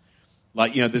were.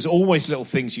 Like, there's always little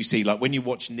things you see, like when you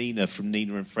watch Nina from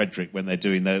Nina and Frederick when they're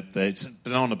doing their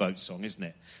Banana Boat song, isn't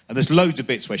it? And there's loads of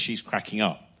bits where she's cracking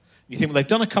up. You think, well, they've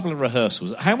done a couple of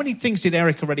rehearsals. How many things did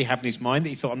Eric already have in his mind that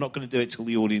he thought, I'm not going to do it till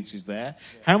the audience is there?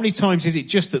 Yeah. How many times is it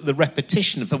just that the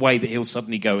repetition of the way that he'll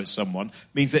suddenly go at someone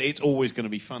means that it's always going to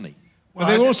be funny? Well,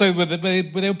 they were also they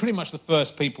were pretty much the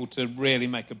first people to really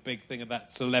make a big thing of that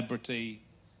celebrity.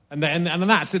 And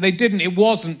that's it. They didn't. It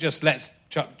wasn't just let's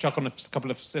chuck on a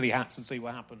couple of silly hats and see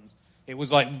what happens. It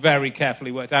was like very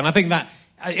carefully worked out. And I think that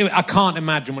I can't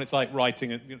imagine what it's like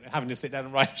having to sit down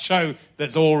and write a show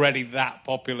that's already that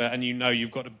popular, and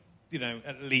you've got to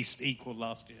at least equal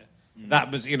last year.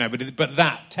 That was but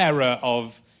that terror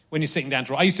of when you're sitting down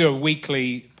to write. I used to do a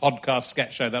weekly podcast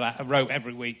sketch show that I wrote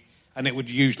every week, and it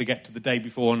would usually get to the day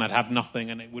before, and I'd have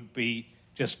nothing, and it would be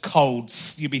just cold.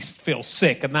 You'd feel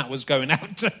sick, and that was going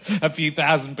out to a few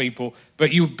thousand people.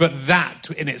 But that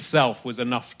in itself was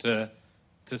enough to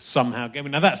somehow get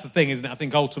me. Now that's the thing, isn't it? I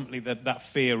think ultimately that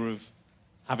fear of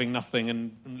having nothing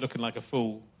and looking like a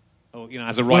fool, or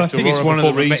as a writer, well, I think it's one of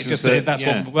the reasons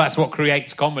that's what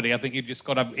creates comedy. I think you just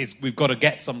we've got to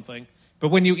get something. But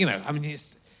when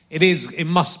it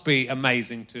must be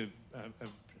amazing to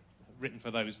have written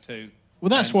for those two. Well,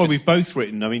 that's why we've both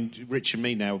written. I mean, Rich and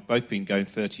me now have both been going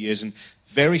 30 years and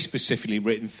very specifically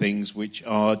written things which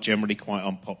are generally quite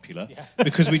unpopular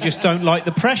because we just don't like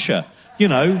the pressure,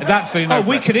 There's absolutely no pressure.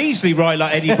 We could easily write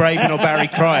like Eddie Braben or Barry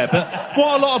Cryer, but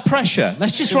what a lot of pressure.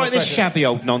 Let's just write this shabby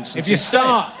old nonsense. If you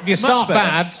start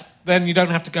bad, then you don't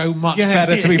have to go much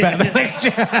better to be better than next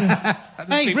year.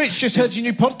 Hey, Rich, just heard your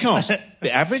new podcast.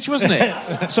 Bit average, wasn't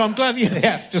it? So I'm glad you...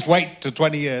 just wait to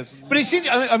 20 years. But it's...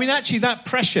 I mean, actually, that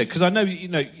pressure, because I know,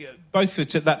 both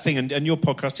it's that thing, and your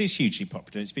podcast is hugely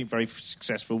popular. It's been very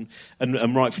successful,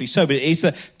 and rightfully so. But it is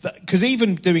because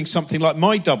even doing something like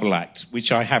my double act,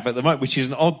 which I have at the moment, which is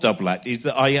an odd double act, is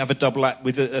that I have a double act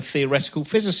with a theoretical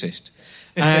physicist.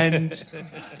 And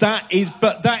that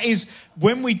is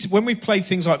when we play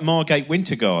things like Margate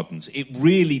Winter Gardens, it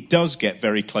really does get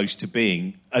very close to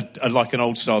being like an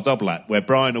old style double act where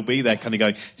Brian will be there kind of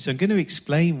going, so I'm going to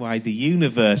explain why the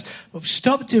universe,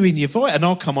 stop doing your voice, and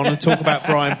I'll come on and talk about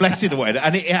Brian Blessed or whatever,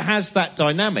 and it has that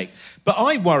dynamic. But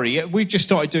I worry, we've just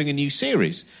started doing a new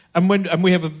series, and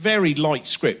we have a very light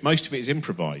script, most of it is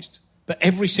improvised. But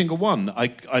every single one,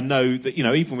 I know that,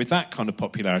 even with that kind of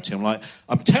popularity,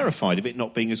 I'm terrified of it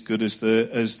not being as good as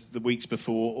the weeks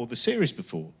before or the series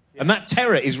before. Yeah. And that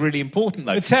terror is really important,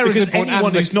 though. The terror because is important,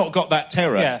 anyone who's not got that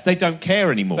terror, they don't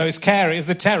care anymore. So it's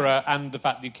the terror and the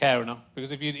fact that you care enough.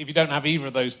 Because if you don't have either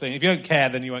of those things, if you don't care,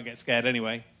 then you won't get scared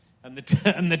anyway. So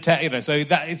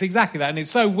that it's exactly that. And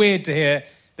it's so weird to hear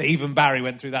that even Barry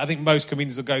went through that. I think most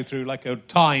comedians will go through like a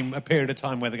period of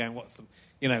time where they're going, what's the...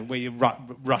 where you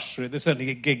rush through it. There's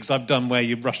certainly gigs I've done where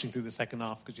you're rushing through the second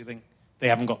half because you think they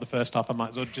haven't got the first half. I might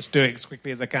as well just do it as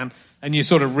quickly as I can. And you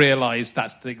sort of realise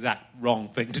that's the exact wrong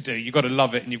thing to do. You've got to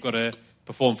love it and you've got to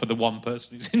perform for the one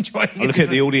person who's enjoying it. I look at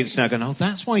the audience now going,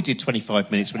 that's why he did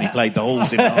 25 minutes when he played the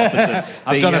Halls in Harpenden.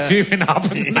 I've done a few in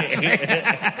Harpenden, No,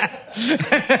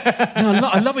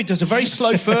 I love it. It does a very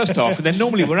slow first half and then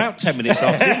normally we're out 10 minutes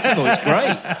after the interval. It's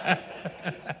great.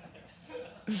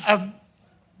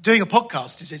 Doing a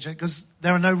podcast is interesting because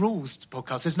there are no rules to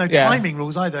podcasts. There's no timing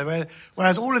rules either.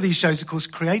 Whereas all of these shows, of course,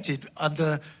 created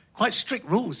under quite strict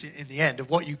rules in the end of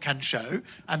what you can show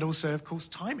and also, of course,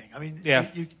 timing. I mean,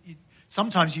 you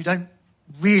sometimes you don't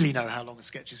really know how long a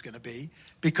sketch is going to be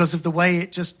because of the way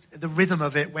the rhythm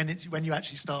of it when you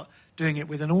actually start doing it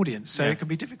with an audience. So it can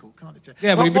be difficult, can't it?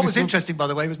 Yeah, what was interesting, by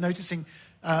the way, was noticing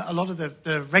a lot of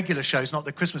the regular shows, not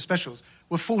the Christmas specials,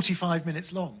 were 45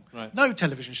 minutes long. Right. No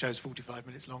television show is 45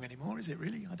 minutes long anymore, is it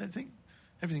really? I don't think.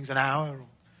 Everything's an hour.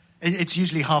 It's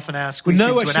usually half an hour squeezed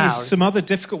into an hour. There's some other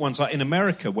difficult ones, like in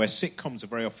America, where sitcoms are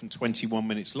very often 21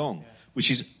 minutes long,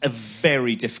 which is a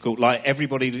very difficult... Like,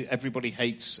 everybody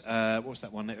hates... what was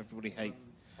that one that everybody hates?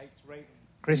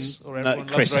 Chris? Or everyone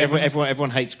Chris.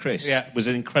 Everyone hates Chris. Yeah. It was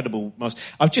an incredible...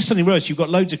 I've just suddenly realised you've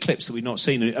got loads of clips that we've not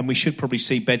seen, and we should probably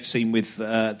see Bed Scene with...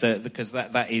 because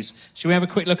that is... Should we have a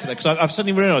quick look at that? Because I've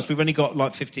suddenly realised we've only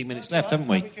got, 15 minutes left, haven't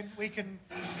we? We can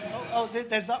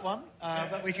there's that one.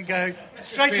 But we can go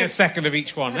straight See in. a second of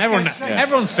each one. Let's go straight.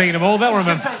 Everyone's seen them all. They'll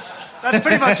remember. That's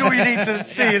pretty much all you need to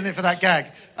see, isn't it, for that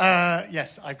gag?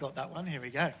 Yes, I've got that one. Here we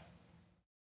go.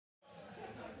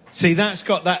 See, that's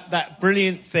got that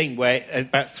brilliant thing where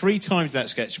about 3 times that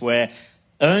sketch where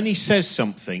Ernie says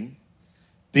something,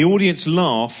 the audience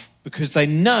laugh because they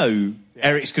know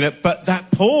Eric's going to... But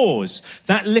that pause,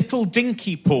 that little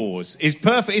dinky pause is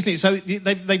perfect, isn't it? So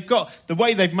they've got... The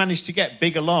way they've managed to get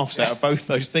bigger laughs out of both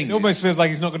those things. It almost feels like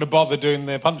he's not going to bother doing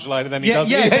the punchline, and then he does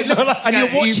it. Yeah. And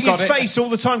you're watching his face all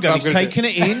the time going, he's taking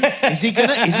it in. Is he going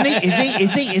to... Isn't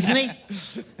he? Isn't he?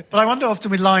 But I wonder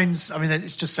often with lines... I mean,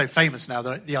 it's just so famous now,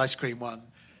 the ice cream one.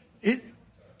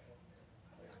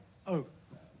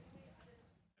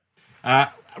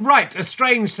 Right,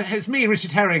 it's me,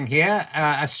 Richard Herring here.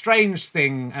 A strange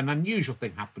thing, an unusual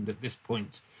thing happened at this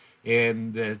point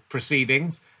in the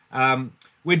proceedings.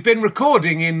 We'd been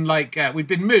recording we'd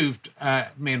been moved,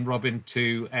 me and Robin,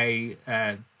 to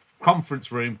a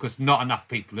conference room because not enough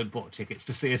people had bought tickets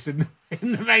to see us in the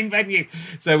main venue.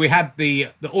 So we had the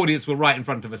audience were right in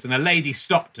front of us, and a lady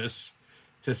stopped us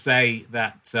to say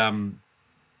that the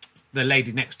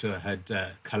lady next to her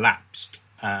had collapsed,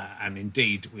 and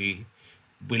indeed we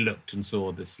looked and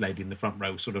saw this lady in the front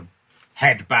row sort of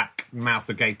head back, mouth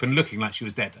agape, and looking like she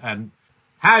was dead. And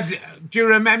do you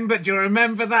remember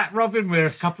that, Robin? We're a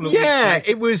couple of weeks late.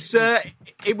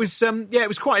 it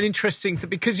was quite an interesting thing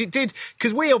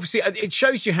because we obviously, it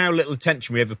shows you how little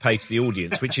attention we ever pay to the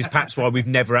audience, which is perhaps why we've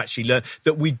never actually learned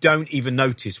that we don't even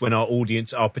notice when our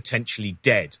audience are potentially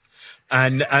dead.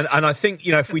 And I think,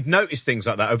 if we'd noticed things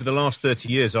like that over the last 30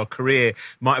 years, our career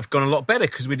might have gone a lot better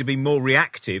because we'd have been more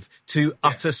reactive to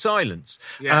utter silence.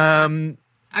 Yeah. And,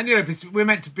 we're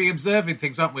meant to be observing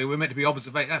things, aren't we? We're meant to be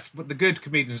observing. That's what the good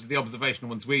comedians are, the observational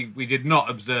ones. We did not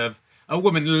observe a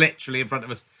woman literally in front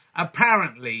of us.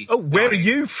 Apparently... Oh, where are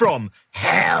you from?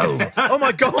 Hell! Oh,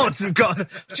 my God.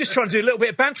 Just trying to do a little bit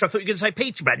of banter. I thought you were going to say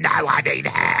Peterborough. No, I mean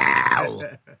hell!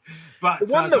 But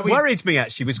the one that worried me,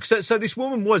 actually, was... So this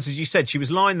woman was, as you said, she was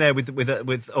lying there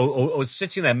or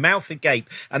sitting there, mouth agape,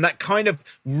 and that kind of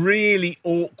really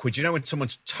awkward, when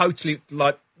someone's totally,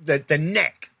 like, their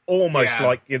neck almost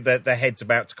like their head's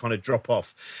about to kind of drop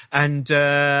off. And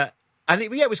it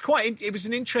was it was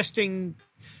an interesting...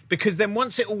 Because then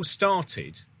once it all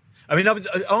started... I mean,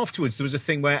 afterwards, there was a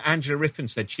thing where Angela Rippon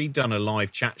said she'd done a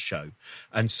live chat show,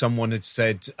 and someone had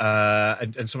said,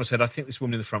 and someone said, I think this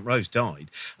woman in the front row's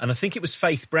died. And I think it was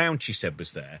Faith Brown, she said,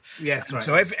 was there. Yes, right.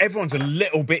 So everyone's a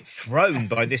little bit thrown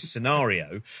by this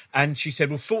scenario. And she said,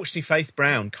 well, fortunately, Faith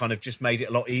Brown kind of just made it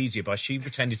a lot easier by she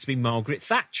pretended to be Margaret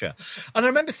Thatcher. And I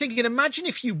remember thinking, imagine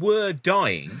if you were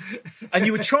dying and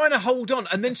you were trying to hold on,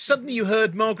 and then suddenly you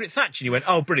heard Margaret Thatcher and you went,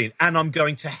 oh, brilliant, and I'm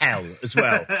going to hell as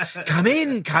well. Come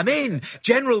in.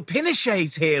 General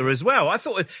Pinochet's here as well. I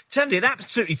thought it sounded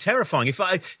absolutely terrifying. If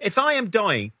I am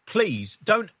dying, please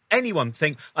don't anyone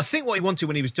think... I think what he wanted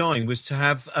when he was dying was to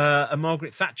have a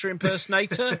Margaret Thatcher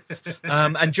impersonator,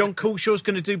 and John Coulshaw's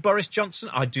going to do Boris Johnson.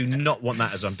 I do not want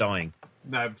that as I'm dying.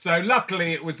 No, so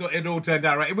luckily it all turned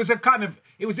out right. It was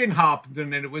it was in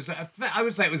Harpenden, and it was I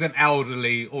would say it was an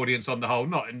elderly audience on the whole,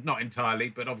 not entirely,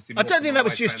 but obviously. I don't think that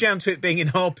was just down to it being in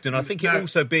Harpenden. I think it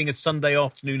also being a Sunday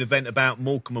afternoon event about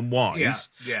Morecambe and Wise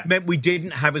meant we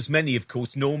didn't have as many. Of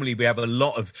course, normally we have a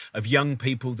lot of young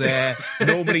people there.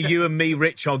 Normally, you and me,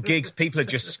 Rich, our gigs, people are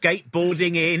just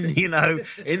skateboarding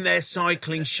in their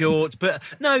cycling shorts. But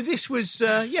no, this was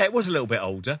it was a little bit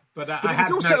older. But I had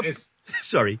noticed.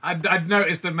 Sorry. I'd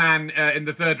noticed the man in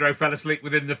the third row fell asleep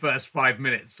within the first 5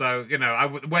 minutes. So,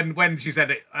 when she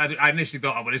said it, I initially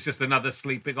thought, it's just another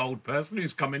sleeping old person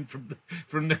who's come in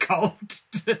from the cold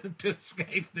to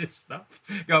escape this stuff.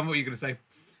 Go on, what are you going to say?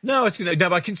 No,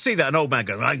 I can see that an old man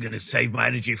going, I'm going to save my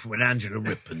energy for when Angela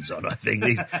Rippon's on, I think.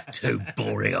 These two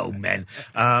boring old men.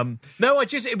 No,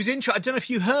 it was interesting. I don't know if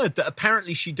you heard that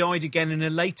apparently she died again in a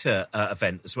later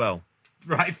event as well.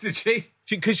 Right, did she?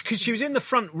 Because she was in the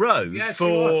front row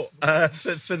for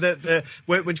the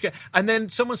when she, and then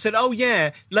someone said, "Oh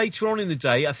yeah." Later on in the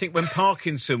day, I think when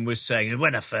Parkinson was saying,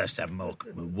 "When I first have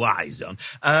Morecambe Wise on,"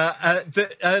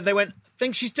 they went,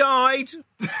 "Think she's died?"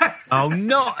 Oh,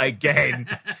 not again!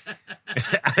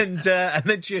 and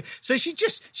then she's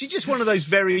just one of those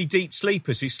very deep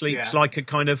sleepers who sleeps like a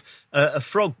kind of a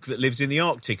frog that lives in the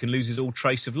Arctic and loses all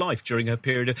trace of life during her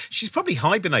period of. She's probably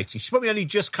hibernating. She's probably only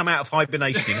just come out of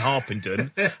hibernation in Harpenden.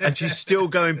 And she's still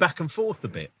going back and forth a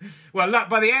bit. Well, look,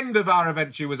 by the end of our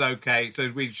event, she was okay.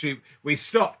 So we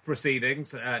stopped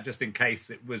proceedings just in case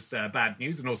it was bad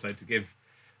news, and also to give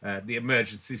the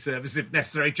emergency service, if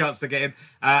necessary, chance to get in.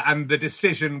 And the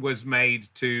decision was made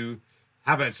to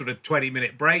have a sort of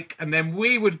 20-minute break, and then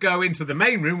we would go into the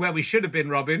main room where we should have been,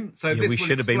 Robin. So we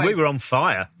should have been. We were on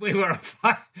fire. We were on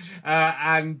fire.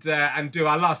 And do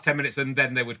our last 10 minutes, and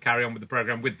then they would carry on with the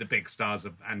programme with the big stars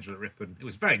of Angela Rippon. It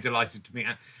was very delighted to meet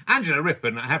Angela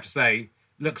Rippon, I have to say,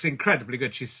 looks incredibly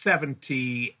good. She's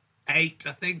 78,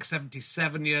 I think,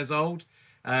 77 years old,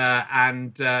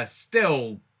 and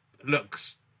still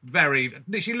looks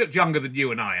she looked younger than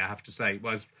you and I have to say,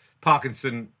 whereas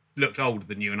Parkinson looked older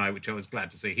than you and I, which I was glad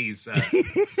to see. He's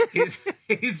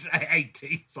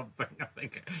 80 something, I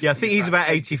think. Yeah, I think he's about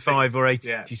 85 or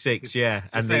 86. Yeah,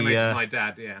 and the same age as my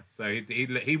dad. Yeah, so he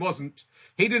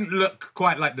didn't look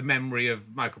quite like the memory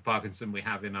of Michael Parkinson we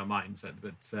have in our minds,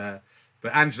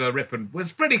 but Angela Rippon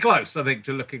was pretty close, I think,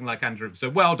 to looking like Angela Rippon. So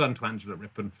well done to Angela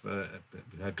Rippon for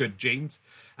her good genes.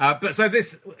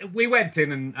 We went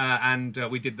in and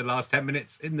we did the last 10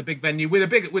 minutes in the big venue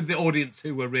with the audience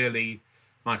who were really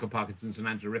Michael Parkinson's and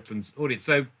Angela Rippon's audience.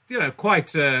 So,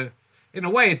 quite in a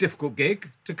way a difficult gig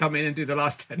to come in and do the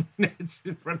last 10 minutes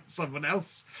in front of someone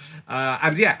else.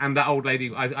 And that old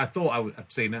lady, I thought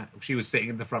I'd seen her. She was sitting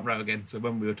in the front row again. So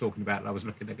when we were talking about it, I was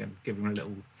looking again, giving her a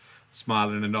little smile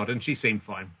and a nod, and she seemed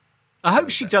fine. I hope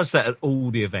she does that at all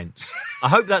the events. I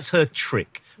hope that's her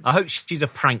trick. I hope she's a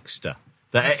prankster.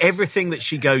 That at everything that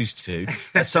she goes to,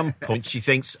 at some point she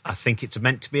thinks, I think it's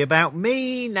meant to be about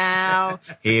me now.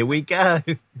 Here we go.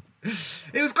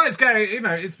 It was quite scary,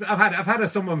 I've had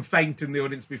someone faint in the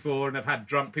audience before, and I've had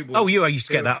drunk people. Oh, I used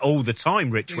to get that all the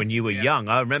time, Rich, when you were young.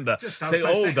 I remember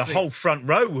the whole front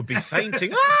row would be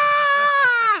fainting.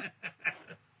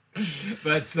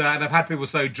 But and I've had people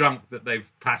so drunk that they've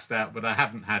passed out, but I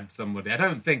haven't had somebody. I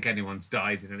don't think anyone's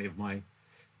died in any of my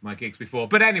gigs before.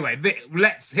 But anyway,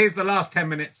 here's the last 10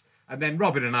 minutes, and then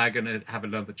Robin and I are going to have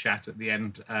another chat at the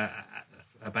end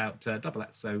about Double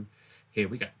Act. So here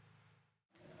we go.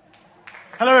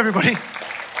 Hello, everybody.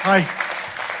 Hi.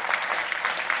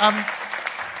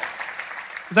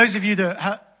 For those of you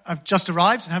that have just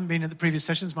arrived and haven't been at the previous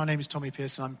sessions, my name is Tommy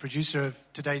Pearson. I'm producer of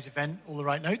today's event, All the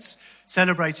Right Notes,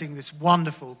 celebrating this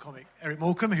wonderful comic, Eric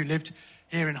Morecambe, who lived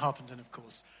here in Harpenden, of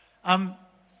course.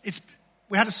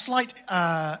 We had a slight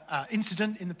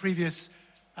incident in the previous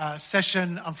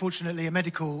session, unfortunately, a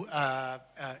medical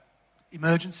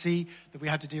emergency that we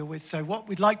had to deal with. So what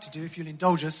we'd like to do, if you'll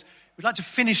indulge us, we'd like to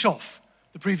finish off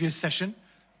the previous session.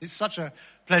 It's such a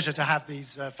pleasure to have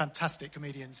these fantastic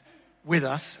comedians with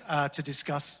us to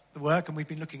discuss the work, and we've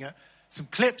been looking at some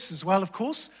clips as well, of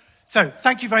course. So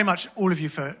thank you very much, all of you,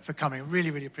 for coming.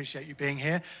 Really, really appreciate you being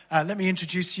here. Let me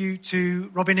introduce you to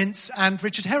Robin Ince and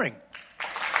Richard Herring.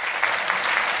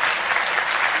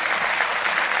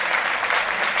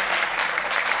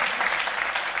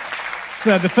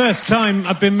 It's the first time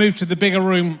I've been moved to the bigger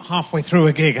room halfway through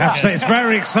a gig. I have to say, it's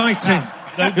very exciting.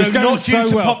 It's not due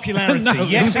to popularity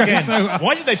yet again.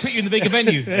 Why did they put you in the bigger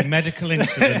venue? A medical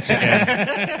incident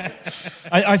again.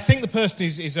 I think the person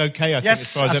is okay, I think,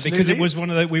 as far as that, because it was one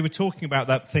of the... We were talking about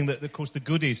that thing that, of course, the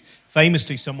Goodies,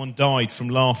 famously someone died from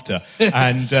laughter,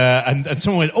 and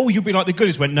someone went, oh, you'll be like the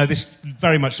Goodies. Went, no, this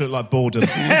very much looked like boredom.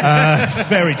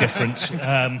 Very different.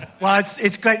 Well,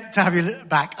 it's great to have you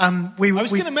back. I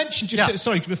was going to mention,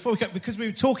 sorry, before we go, because we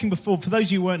were talking before, for those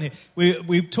of you who weren't here,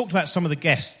 we talked about some of the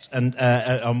guests and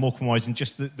on Morecambe Wise, and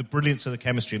just the brilliance of the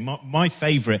chemistry. My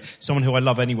favourite, someone who I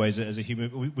love anyway as a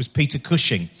human, was Peter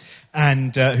Cushing.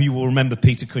 And who you will remember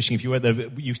Peter Cushing, if you went there,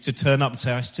 used to turn up and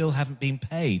say, I still haven't been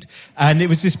paid. And it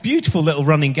was this beautiful little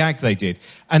running gag they did.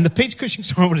 And the Peter Cushing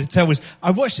story I wanted to tell was,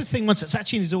 I watched a thing once, it's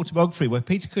actually in his autobiography, where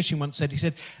Peter Cushing once said, he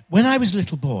said, when I was a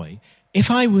little boy,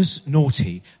 if I was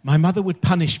naughty, my mother would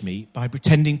punish me by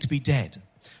pretending to be dead.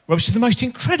 Which is the most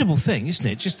incredible thing, isn't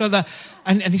it? Just like that.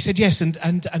 And he said yes, and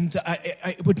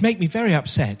it would make me very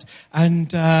upset.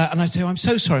 And I'd say, I'm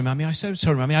so sorry, Mummy. I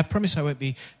promise I won't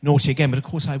be naughty again. But of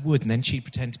course I would. And then she'd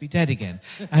pretend to be dead again.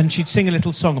 And she'd sing a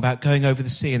little song about going over the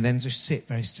sea and then just sit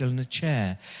very still in a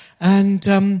chair. And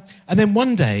then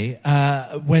one day,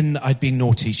 when I'd been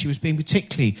naughty, she was being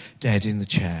particularly dead in the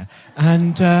chair.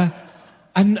 And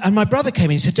my brother came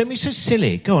in and said, don't be so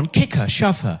silly. Go on, kick her,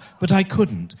 shove her. But I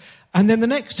couldn't. And then the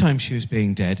next time she was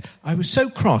being dead, I was so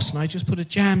cross and I just put a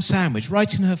jam sandwich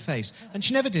right in her face. And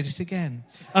she never did it again.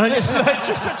 And it's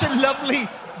just such a lovely,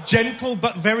 gentle,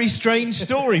 but very strange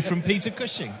story from Peter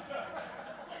Cushing.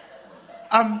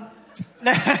 You're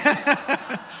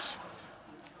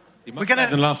much better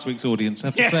than last week's audience, I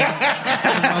have to say.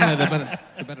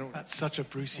 That's such a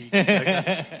Brucey. We've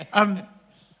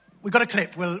got a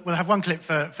clip. We'll have one clip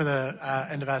for the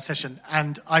end of our session.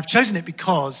 And I've chosen it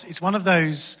because it's one of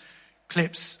those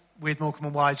clips with Morecambe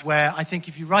and Wise where I think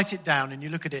if you write it down and you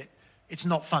look at it, it's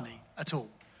not funny at all.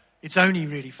 It's only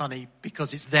really funny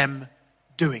because it's them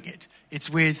doing it. It's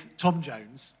with Tom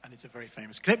Jones, and it's a very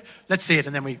famous clip. Let's see it,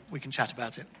 and then we can chat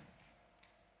about it.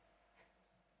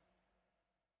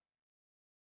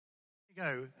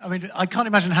 Go. I mean, I can't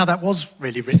imagine how that was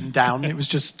really written down. It was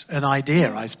just an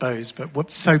idea, I suppose,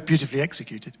 but so beautifully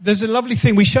executed. There's a lovely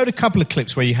thing. We showed a couple of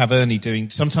clips where you have Ernie doing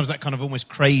sometimes that kind of almost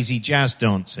crazy jazz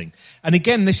dancing. And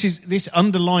again, this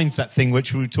underlines that thing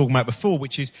which we were talking about before,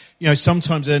 which is,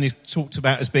 sometimes Ernie's talked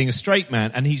about as being a straight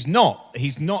man, and he's not.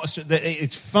 He's not.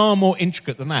 It's far more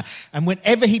intricate than that. And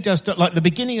whenever he does, like the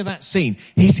beginning of that scene,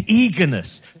 his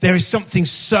eagerness, there is something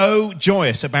so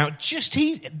joyous about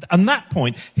and that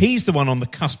point, he's the one on the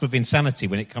cusp of insanity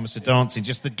when it comes to dancing.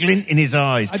 Just the glint in his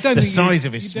eyes, the size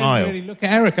of his smile. You don't really look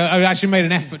at Eric. I actually made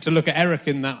an effort to look at Eric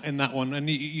in that one,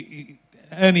 and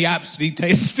Ernie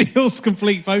absolutely steals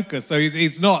complete focus. So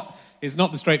he's not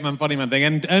the straight man, funny man thing.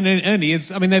 And Ernie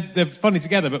is. I mean, they're funny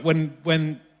together. But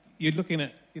when you're looking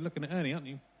at Ernie, aren't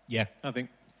you? Yeah, I think.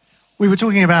 We were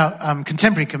talking about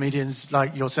contemporary comedians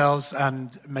like yourselves,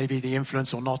 and maybe the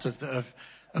influence or not of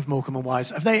Morecambe and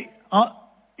Wise.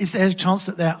 Is there a chance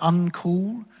that they're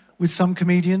uncool with some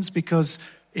comedians because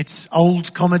it's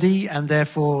old comedy and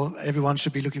therefore everyone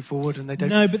should be looking forward and they don't?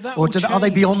 No, but that are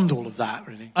they beyond all of that,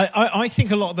 really? I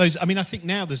think a lot of those... I mean, I think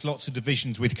now there's lots of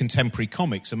divisions with contemporary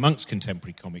comics, amongst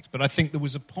contemporary comics, but I think there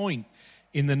was a point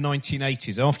in the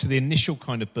 1980s, after the initial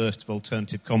kind of burst of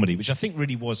alternative comedy, which I think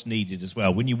really was needed as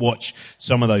well. When you watch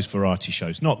some of those variety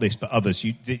shows, not this, but others,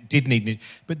 you did need it.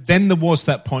 But then there was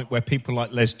that point where people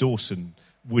like Les Dawson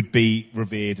would be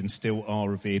revered and still are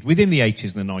revered within the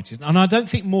 80s and the 90s. And I don't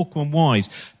think Morecambe and Wise,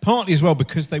 partly as well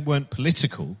because they weren't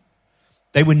political,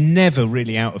 they were never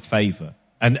really out of favour.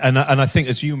 And I think,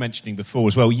 as you were mentioning before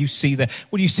as well, you see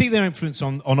their influence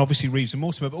on obviously Reeves and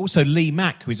Mortimer, but also Lee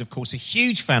Mack, who is, of course, a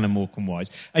huge fan of Morecambe and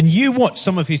Wise. And you watch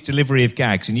some of his delivery of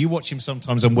gags, and you watch him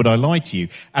sometimes on Would I Lie to You?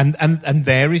 And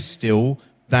there is still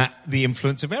the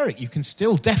influence of Eric. You can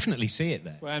still definitely see it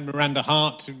there. Well, and Miranda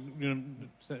Hart,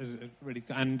 really,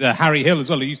 and Harry Hill as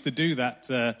well, who used to do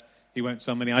that. He won't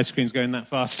sell many ice creams going that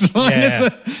fast line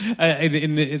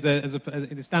in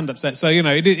his stand-up set. So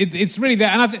it's really there.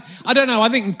 And I don't know. I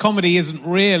think comedy isn't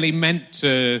really meant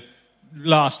to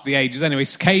last the ages anyway.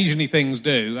 Occasionally things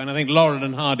do, and I think Laurel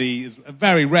and Hardy is a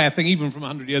very rare thing, even from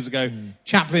 100 years ago.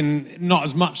 Chaplin, not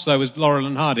as much so as Laurel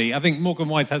and Hardy. I think Morecambe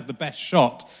and Wise has the best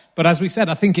shot, but as we said,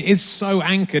 I think it is so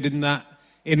anchored in that.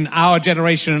 In our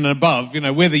generation and above,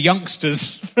 we're the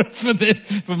youngsters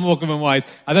for Morecambe and Wise.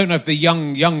 I don't know if the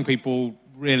young people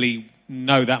really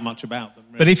know that much about them.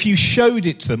 Really. But if you showed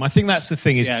it to them, I think that's the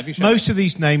thing, is most of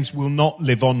these names will not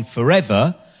live on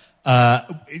forever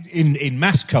in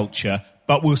mass culture,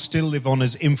 but will still live on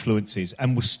as influences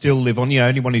and will still live on.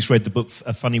 Anyone who's read the book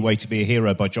A Funny Way to Be a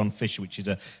Hero by John Fisher, which is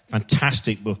a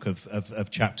fantastic book of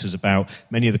chapters about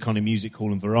many of the kind of music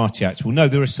hall and variety acts, will know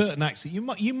there are certain acts that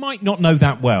you might not know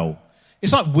that well.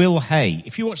 It's like Will Hay.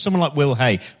 If you watch someone like Will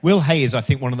Hay is, I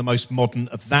think, one of the most modern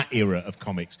of that era of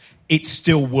comics. It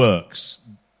still works.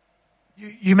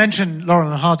 You mentioned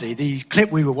Laurel and Hardy. The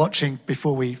clip we were watching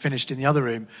before we finished in the other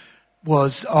room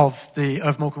was of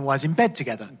Morecambe and Wise in bed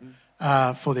together.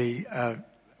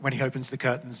 When he opens the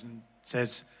curtains and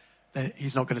says that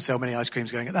he's not going to sell many ice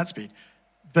creams going at that speed.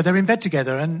 But they're in bed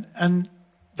together, and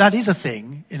that is a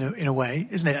thing in a way,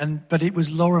 isn't it? But it was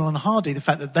Laurel and Hardy, the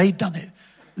fact that they'd done it,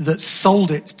 that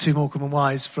sold it to Morecambe and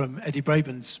Wise from Eddie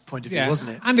Braben's point of view,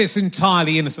 wasn't it? And it's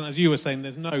entirely innocent, as you were saying.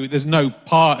 There's no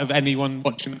part of anyone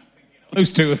watching.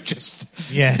 Those two have just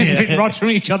been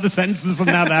rogering each other's sentences, and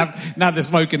now they're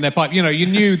smoking their pipe. You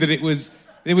knew that it was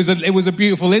a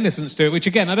beautiful innocence to it, which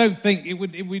again I don't think it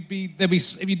would be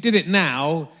if you did it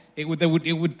now it would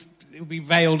be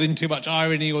veiled in too much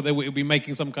irony, or it would be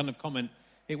making some kind of comment.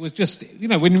 It was just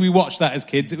when we watched that as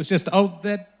kids, it was just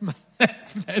they're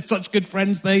such good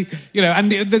friends.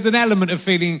 And there's an element of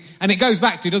feeling, and it goes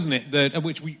back to, doesn't it,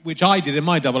 which I did in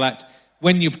my double act.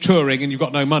 When you're touring and you've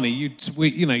got no money,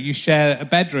 you share a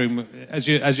bedroom as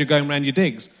you're going around your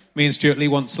digs. Me and Stuart Lee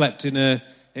once slept in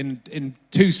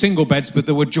two single beds, but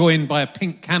they were joined by a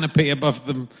pink canopy above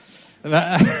them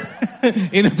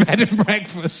in a bed and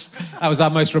breakfast. That was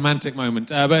our most romantic moment.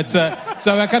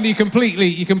 So you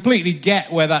completely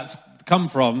get where that's come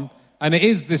from, and it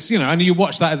is this, and you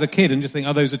watch that as a kid and just think,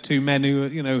 those are two men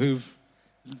who've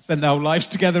spent their whole lives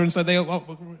together, and so they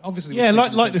obviously... Yeah,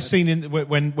 like the scene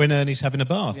when Ernie's having a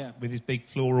bath with his big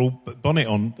floral bonnet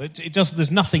on.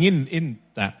 There's nothing in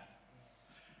that.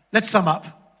 Let's sum up.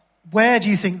 Where do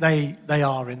you think they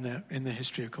are in the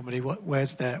history of comedy?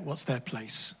 What's their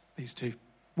place, these two?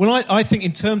 Well, I think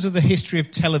in terms of the history of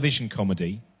television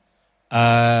comedy, We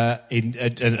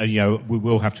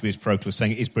will have to be as proclively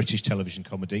saying it is British television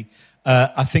comedy.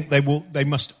 I think they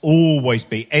must always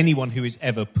be, anyone who is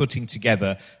ever putting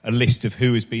together a list of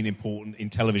who has been important in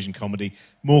television comedy,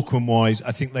 Morecambe and Wise,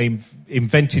 I think they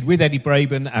invented with Eddie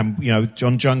Braben and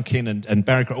John Junkin and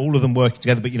Barry, all of them working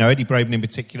together, but Eddie Braben in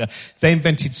particular, they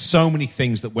invented so many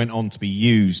things that went on to be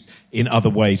used in other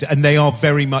ways, and they are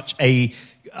very much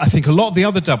I think a lot of the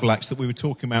other double acts that we were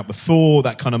talking about before,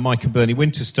 that kind of Mike and Bernie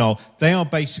Winter style, they're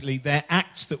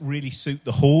acts that really suit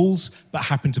the halls but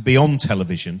happen to be on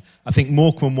television. I think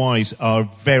Morecambe and Wise are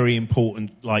very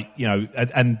important,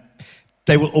 and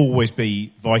they will always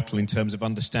be vital in terms of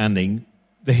understanding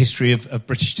the history of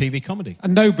British TV comedy.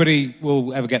 And nobody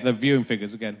will ever get the viewing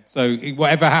figures again. So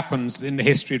whatever happens in the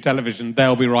history of television,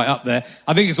 they'll be right up there.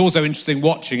 I think it's also interesting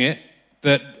watching it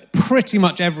that pretty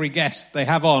much every guest they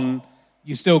have on,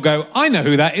 you still go, I know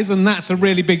who that is, and that's a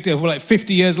really big deal. Well,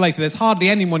 50 years later, there's hardly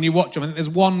anyone you watch them. I think there's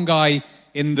one guy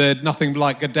in the Nothing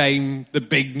Like a Dame, the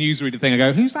big newsreader thing. I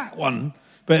go, who's that one?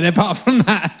 But apart from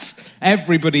that,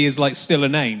 everybody is still a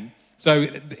name. So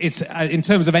it's in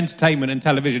terms of entertainment and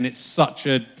television, it's such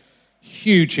a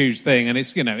huge, huge thing, and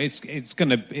it's going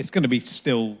to be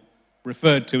still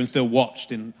referred to and still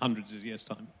watched in hundreds of years'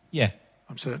 time. Yeah,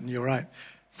 I'm certain you're right.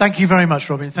 Thank you very much,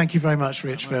 Robin. Thank you very much,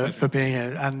 Rich, for being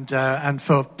here and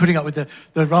for putting up with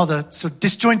the rather sort of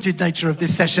disjointed nature of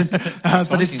this session.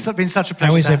 But it's been such a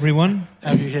pleasure. How is everyone?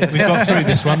 Have you here. We've got through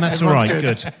this one. That's all right.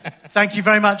 Good. Thank you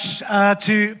very much.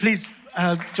 Please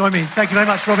join me. Thank you very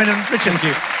much, Robin and Richard. Thank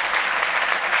you.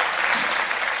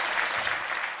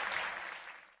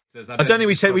 I don't think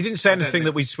we didn't say anything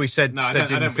that we said in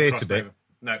the theatre bit.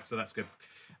 No, so that's good.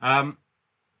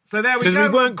 So there we go. Because we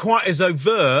weren't quite as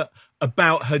overt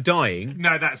about her dying.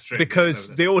 No, that's true.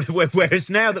 Because whereas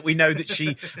now that we know that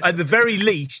she, at the very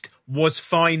least, was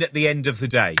fine at the end of the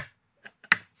day.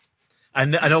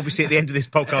 And obviously at the end of this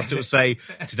podcast it will say,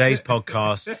 today's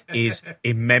podcast is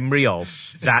in memory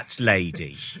of that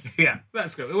lady. Yeah,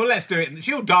 that's good. Well, let's do it.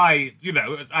 She'll die,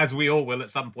 as we all will at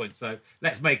some point. So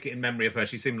let's make it in memory of her.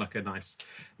 She seemed like a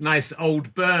nice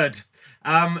old bird.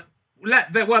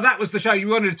 That was the show. You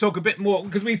wanted to talk a bit more,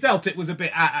 because we felt it was a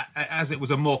bit, as it was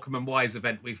a Morecambe and Wise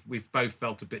event, we've both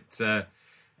felt a bit,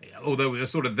 although we were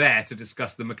sort of there to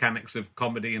discuss the mechanics of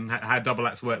comedy and how double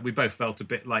acts work, we both felt a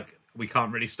bit like we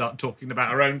can't really start talking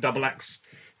about our own double acts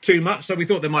too much. So we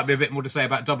thought there might be a bit more to say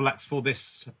about double acts for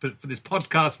this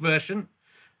podcast version.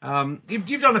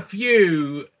 You've done a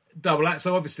few double acts,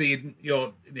 so obviously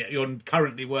you're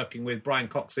currently working with Brian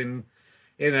Cox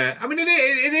it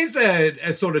is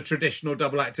a sort of traditional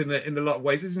double act in a lot of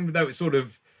ways, even though it's sort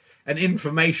of an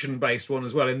information-based one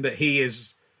as well, in that he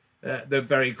is the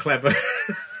very clever.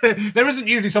 There isn't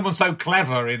usually someone so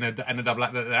clever in a double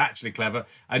act that they're actually clever,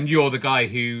 and you're the guy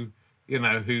who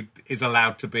is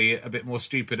allowed to be a bit more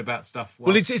stupid about stuff.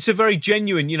 Well, it's a very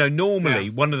genuine, normally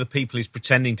one of the people is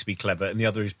pretending to be clever and the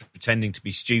other is pretending to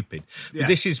be stupid. But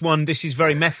this is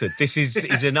very method. This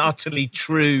is an utterly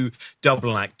true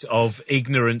double act of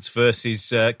ignorance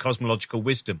versus cosmological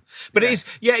wisdom. But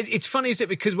it's funny, is it?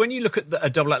 Because when you look at a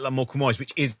double act like Morecambe Wise,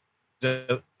 which is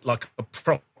like a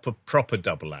proper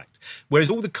double act, whereas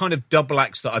all the kind of double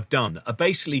acts that I've done are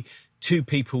basically two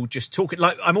people just talking.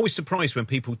 Like, I'm always surprised when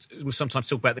people will sometimes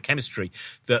talk about the chemistry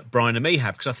that Brian and me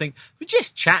have, because I think we're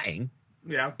just chatting.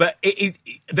 Yeah. But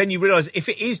then you realise if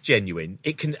it is genuine,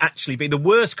 it can actually be the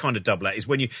worst kind of double act. Is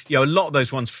when a lot of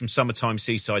those ones from Summertime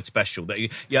Seaside Special,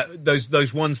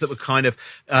 those ones that were kind of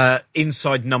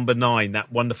inside Number 9,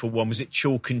 that wonderful one, was it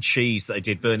Chalk and Cheese that they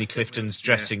did, Bernie Clifton's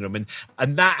dressing room,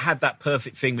 and that had that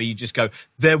perfect thing where you just go,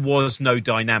 there was no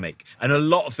dynamic. And a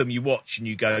lot of them you watch and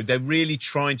you go, they're really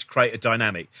trying to create a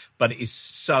dynamic, but it is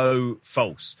so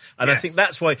false. And I think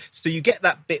that's why. So you get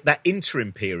that bit, that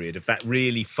interim period of that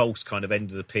really false kind of end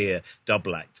of the pier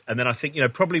double act, and then I think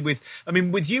probably with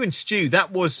you and Stu,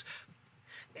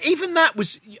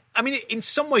 in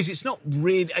some ways it's not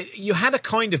really, you had a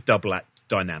kind of double act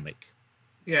dynamic.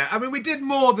 Yeah, we did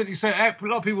more than you said. A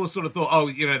lot of people sort of thought,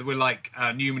 we're like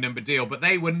Newman and Baddiel, but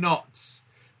they were not,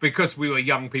 because we were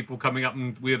young people coming up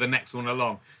and we were the next one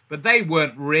along. But they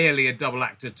weren't really a double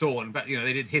act at all. In fact,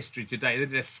 they did History Today. They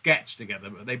did a sketch together,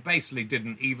 but they basically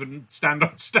didn't even stand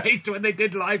on stage when they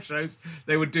did live shows.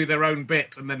 They would do their own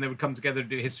bit, and then they would come together and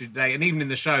do History Today. And even in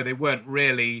the show, they weren't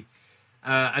really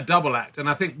a double act. And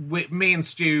I think me and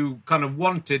Stu kind of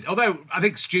wanted, although I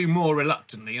think Stu more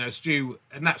reluctantly, Stu,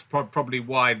 and that's probably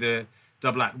why the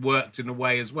double act worked in a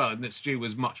way as well, and that Stu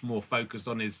was much more focused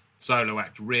on his solo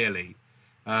act, really.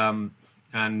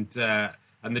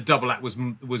 and the double act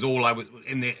was all I was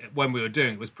when we were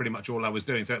doing it was pretty much all I was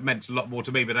doing. So it meant a lot more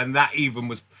to me. But then that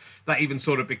even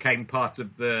sort of became part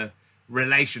of the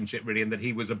relationship really, and that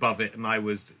he was above it and I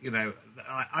was,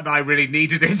 I really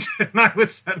needed it, and I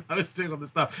was doing all the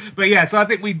stuff. But yeah, so I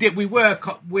think we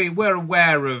were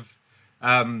aware of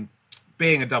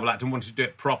being a double act and wanted to do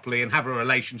it properly and have a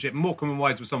relationship. Morecambe and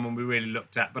Wise was someone we really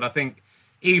looked at, but I think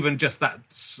even just that,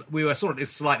 we were sort of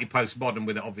slightly postmodern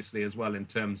with it, obviously, as well, in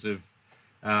terms of,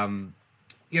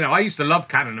 I used to love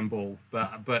Cannon and Ball,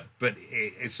 but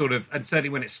it sort of, and certainly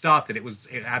when it started,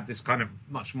 it had this kind of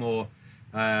much more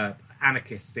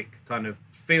anarchistic kind of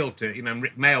feel to it.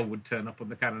 Rick Mail would turn up on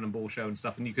the Cannon and Ball show and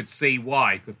stuff, and you could see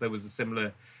why, because there was a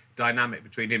similar dynamic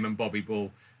between him and Bobby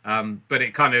Ball. But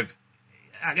it kind of,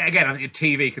 again, I think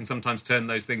TV can sometimes turn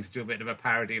those things into a bit of a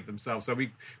parody of themselves. So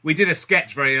we did a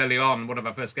sketch very early on. One of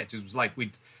our first sketches was like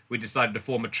we decided to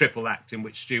form a triple act in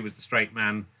which Stu was the straight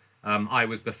man, I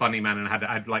was the funny man, and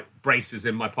I had like braces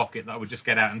in my pocket that I would just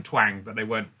get out and twang, but they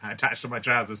weren't attached to my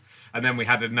trousers. And then we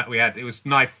had it was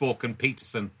Knife, Fork and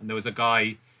Peterson, and there was a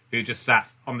guy who just sat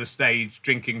on the stage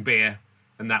drinking beer,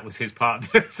 and that was his part.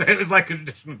 So it was like a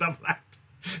traditional double act,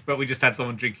 but we just had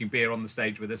someone drinking beer on the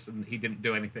stage with us, and he didn't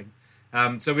do anything.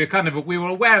 So we were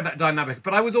aware of that dynamic,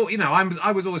 but I was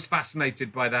always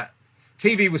fascinated by that.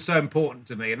 TV was so important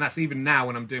to me, and that's even now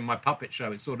when I'm doing my puppet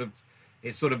show. It's sort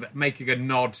of making a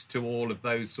nod to all of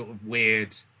those sort of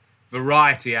weird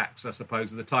variety acts, I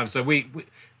suppose, at the time. So we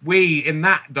in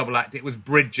that double act, it was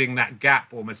bridging that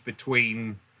gap almost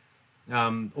between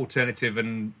alternative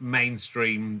and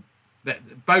mainstream.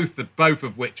 That both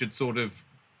of which had sort of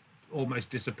almost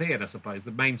disappeared, I suppose.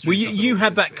 The mainstream. Well, you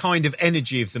had that kind of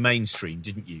energy of the mainstream,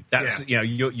 didn't you? That's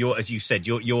your as you said,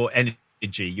 your energy,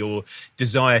 your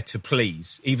desire to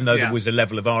please, even though there was a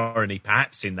level of irony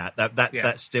perhaps in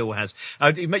that still has.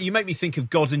 You make me think of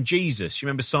God and Jesus. You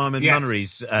remember Simon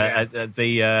Munnery's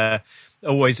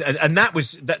always, and that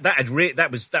was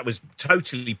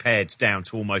totally pared down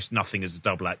to almost nothing as a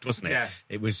double act, wasn't it? Yeah.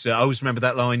 It was. I always remember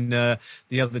that line.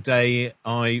 The other day,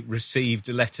 I received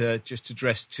a letter just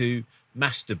addressed to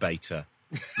Masturbator,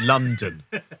 London.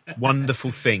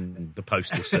 Wonderful thing, the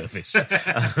postal service.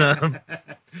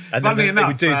 And funnily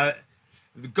enough,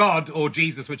 God or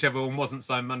Jesus, whichever one wasn't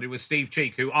Simon Munnery, was Steve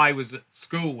Cheek, who I was at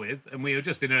school with, and we were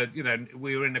just in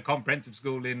a comprehensive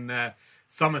school in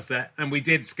Somerset, and we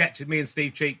did sketches. Me and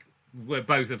Steve Cheek were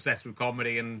both obsessed with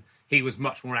comedy, and he was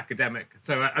much more academic.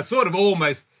 So I sort of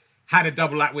almost had a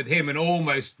double act with him, and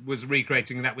almost was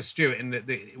recreating that with Stuart, and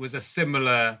it was a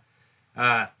similar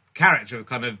character of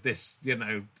kind of this,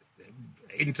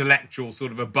 intellectual,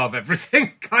 sort of above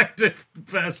everything kind of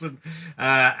person.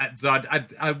 So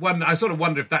I sort of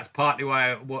wonder if that's partly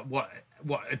why what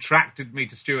attracted me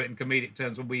to Stuart in comedic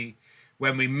terms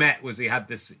when we met was he had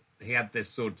this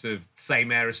sort of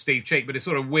same air as Steve Cheek, but it's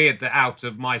sort of weird that out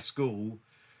of my school,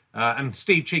 and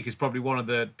Steve Cheek is probably one of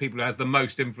the people who has the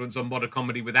most influence on modern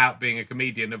comedy without being a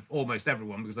comedian of almost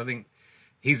everyone, because I think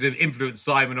he's influenced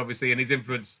Simon, obviously, and he's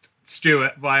influenced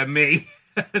Stuart via me.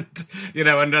 And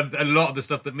a lot of the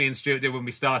stuff that me and Stuart did when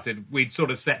we started, we'd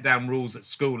sort of set down rules at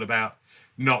school about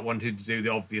not wanting to do the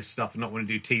obvious stuff, not wanting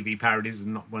to do TV parodies,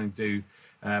 and not wanting to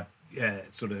do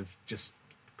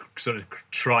sort of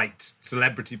trite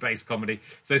celebrity-based comedy.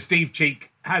 So Steve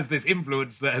Cheek has this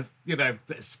influence that has, that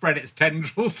spread its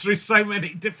tendrils through so many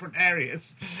different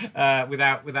areas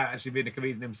without actually being a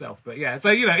comedian himself. But yeah, so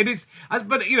it is.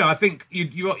 But I think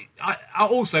I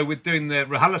also with doing the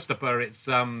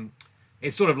RHLSTP,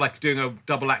 it's sort of like doing a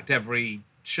double act every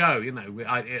show,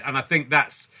 and I think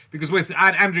that's because with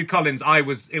Andrew Collins, I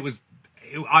was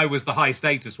the high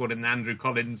status one in the Andrew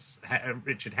Collins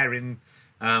Richard Herring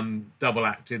double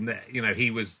act, in that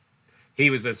he was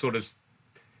a sort of,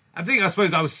 I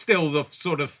suppose I was still the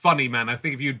sort of funny man. I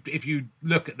think if you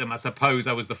look at them, I suppose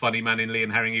I was the funny man in Lee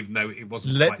and Herring, even though it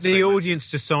wasn't. Let the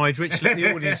audience decide, Rich. Let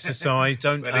the audience decide.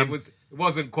 Don't. It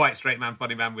wasn't quite straight man,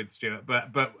 funny man with Stuart, but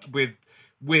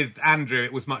with Andrew,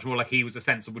 it was much more like he was a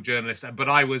sensible journalist. But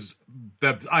I was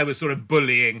sort of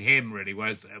bullying him really,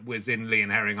 whereas in Lee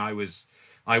and Herring, I was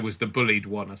the bullied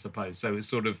one, I suppose. So it's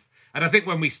sort of. And I think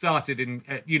when we started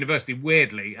at university,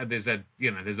 weirdly, and there's a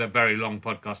very long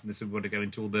podcast, and this is going to go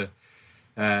into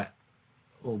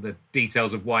all the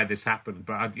details of why this happened.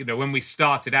 But when we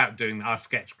started out doing our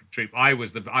sketch troupe, I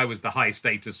was the high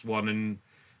status one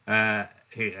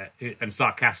and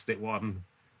sarcastic one,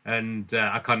 And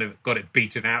I kind of got it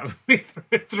beaten out of me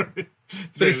through.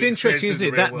 But it's interesting,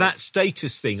 isn't it? That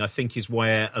status thing, I think, is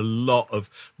where a lot of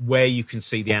where you can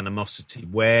see the animosity,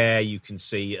 where you can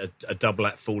see a double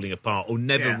act falling apart or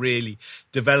never really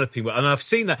developing well. And I've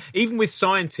seen that even with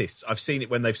scientists. I've seen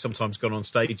it when they've sometimes gone on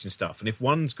stage and stuff. And if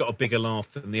one's got a bigger laugh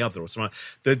than the other, or something,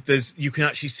 you can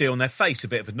actually see on their face a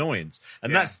bit of annoyance.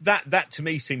 And that to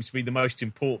me seems to be the most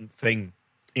important thing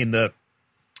in the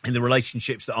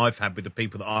relationships that I've had with the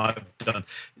people that I've done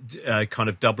kind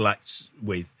of double acts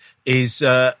with, is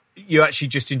you actually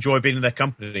just enjoy being in their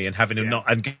company and having them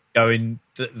and going,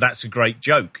 that's a great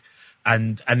joke,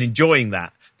 and enjoying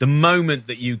that. The moment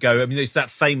that you go, I mean, there's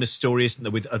that famous story, isn't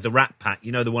there, with the Rat Pack,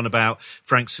 you know, the one about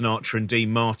Frank Sinatra and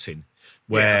Dean Martin,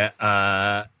 where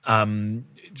Frank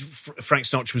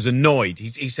Sinatra was annoyed.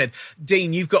 He said,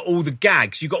 "Dean, you've got all the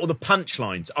gags, you've got all the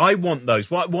punchlines. I want those.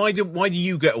 Why do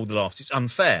you get all the laughs? It's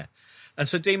unfair." And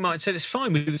so Dean Martin said, "It's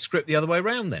fine, we do the script the other way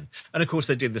around then." And of course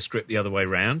they did the script the other way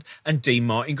around, and Dean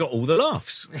Martin got all the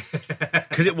laughs.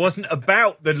 Because it wasn't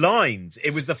about the lines.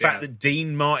 It was the fact that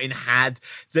Dean Martin had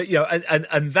that, you know,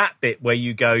 and that bit where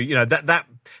you go, you know,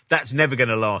 that's never going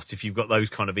to last if you've got those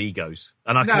kind of egos.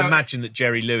 And I can imagine that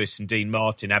Jerry Lewis and Dean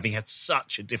Martin, having had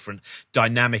such a different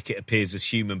dynamic, it appears,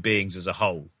 as human beings as a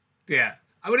whole. Yeah.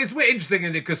 I mean, it's interesting,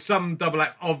 isn't it? Because some double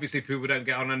acts, obviously, people don't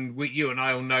get on, and you and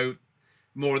I all know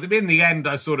more of them. In the end,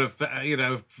 I sort of,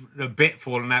 a bit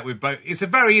fallen out with both. It's a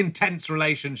very intense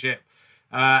relationship,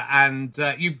 and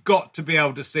you've got to be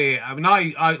able to see it. I mean,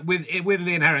 I with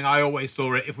Lee and Herring, I always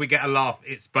saw it. If we get a laugh,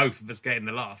 it's both of us getting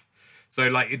the laugh. So,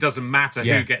 like, it doesn't matter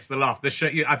who gets the laugh. I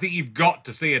think you've got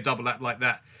to see a double act like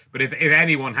that. But if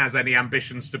anyone has any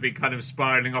ambitions to be kind of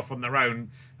spiralling off on their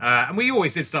own, and we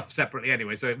always did stuff separately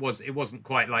anyway, so it wasn't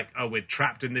quite like, oh, we're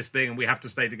trapped in this thing and we have to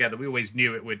stay together. We always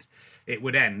knew it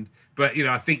would end. But, you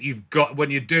know, I think you've got,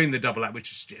 when you're doing the double act,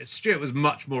 which Stuart was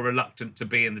much more reluctant to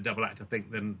be in the double act, I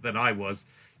think, than I was.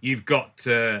 You've got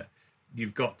to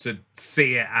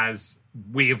see it as,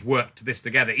 we have worked this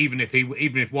together, even if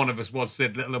one of us was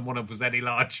Sid Little and one of us was Eddie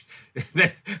Large.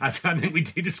 I think we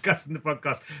do discuss in the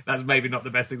podcast. That's maybe not the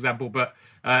best example, but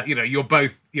you're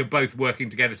both working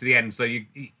together to the end. So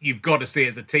you've got to see it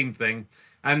as a team thing.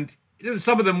 And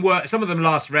some of them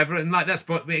last forever. And like that's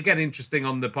again interesting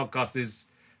on the podcast is,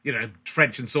 you know,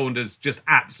 French and Saunders just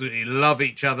absolutely love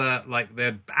each other, like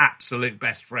they're absolute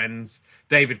best friends.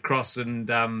 David Cross and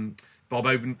Bob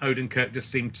Odenkirk just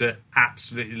seem to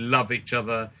absolutely love each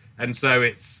other, and so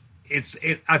it's.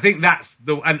 I think that's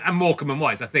and Morecambe and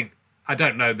Wise. I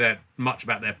don't know much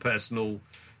about their personal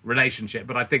relationship,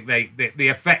 but I think the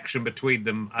affection between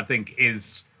them, I think,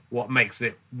 is what makes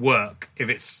it work. If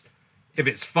it's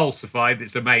falsified,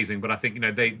 it's amazing. But I think, you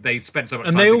know, they spent so much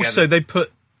time together. And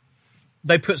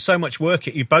they put so much work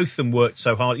at you. Both of them worked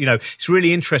so hard. You know, it's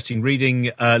really interesting reading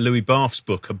Louis Bath's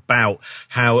book about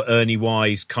how Ernie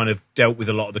Wise kind of dealt with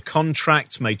a lot of the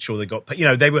contracts, made sure they got, you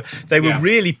know, they were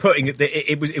really putting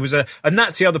it was and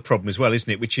that's the other problem as well,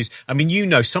 isn't it? Which is, I mean, you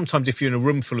know, sometimes if you're in a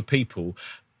room full of people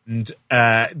and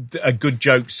a good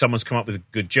joke, someone's come up with a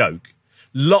good joke,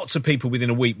 lots of people within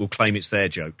a week will claim it's their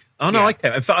joke. Oh, no, I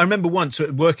can't. In fact, I remember once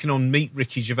working on Meet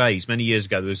Ricky Gervais many years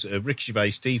ago. There was Ricky Gervais,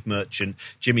 Steve Merchant,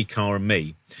 Jimmy Carr and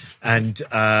me. And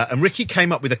Ricky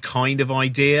came up with a kind of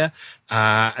idea,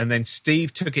 and then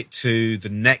Steve took it to the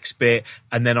next bit,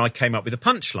 and then I came up with a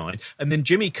punchline. And then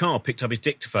Jimmy Carr picked up his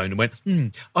dictaphone and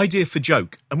went, idea for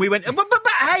joke. And we went, but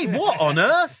hey, what on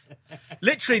earth?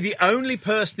 Literally the only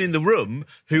person in the room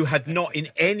who had not in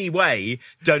any way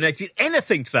donated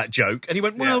anything to that joke. And he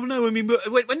went, well, no, I mean,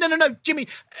 no, Jimmy,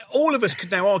 all of us could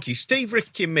now argue. Steve,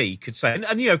 Ricky and me could say,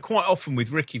 and you know, quite often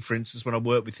with Ricky, for instance, when I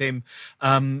worked with him,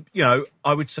 you know,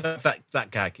 I would say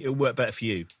that gag, it'll work better for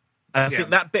you. And I think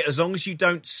that bit, as long as you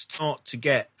don't start to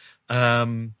get,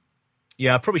 I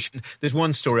probably shouldn't. There's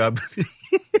one story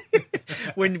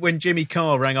when Jimmy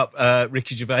Carr rang up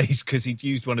Ricky Gervais because he'd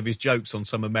used one of his jokes on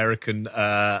some American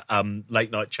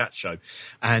late night chat show,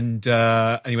 and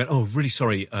he went, "Oh, really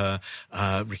sorry,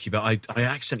 Ricky, but I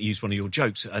accidentally used one of your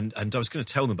jokes, and I was going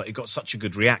to tell them, but it got such a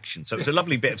good reaction." So it was a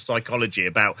lovely bit of psychology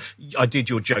about I did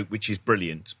your joke, which is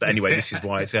brilliant. But anyway, this is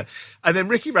why it's. And then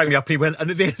Ricky rang me up. And he went,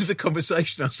 and at the end of the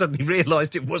conversation, I suddenly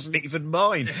realised it wasn't even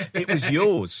mine; it was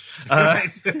yours.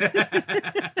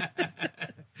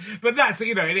 But that's,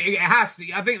 you know, it has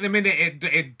to. I think the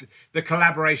minute the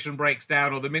collaboration breaks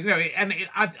down, or the minute, you know,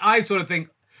 I sort of think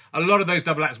a lot of those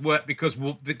double acts work because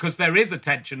there is a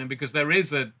tension and because there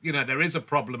is a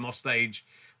problem off stage,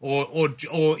 or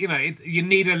you know, you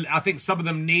need I think some of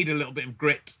them need a little bit of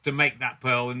grit to make that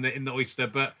pearl in the oyster,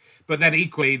 but then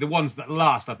equally the ones that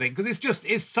last, I think, because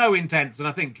it's so intense, and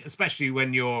I think especially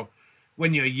when you're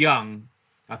when you're young,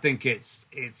 I think it's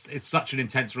such an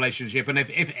intense relationship, and if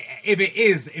it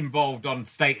is involved on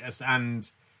status, and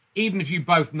even if you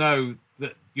both know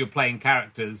that you're playing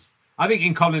characters, I think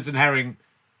in Collins and Herring,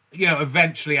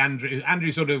 eventually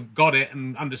Andrew sort of got it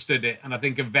and understood it, and I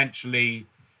think eventually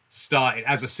started,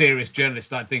 as a serious journalist,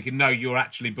 started thinking, no, you're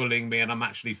actually bullying me, and I'm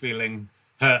actually feeling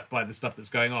hurt by the stuff that's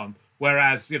going on.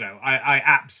 Whereas, I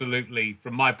absolutely,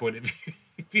 from my point of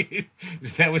view,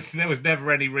 there was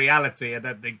never any reality, I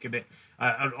don't think, in it.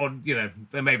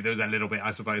 Maybe there was a little bit, I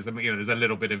suppose. There's a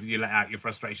little bit of, you let out your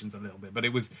frustrations a little bit,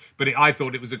 I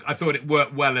thought it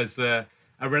worked well as a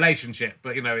relationship,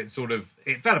 but it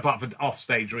fell apart for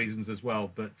offstage reasons as well.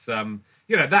 But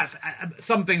that's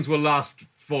some things will last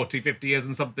 40, 50 years,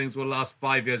 and some things will last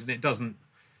 5 years, and it doesn't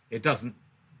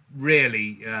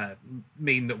really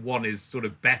mean that one is sort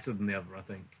of better than the other, I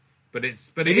think. But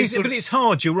it's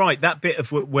hard. You're right. That bit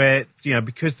of where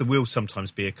because there will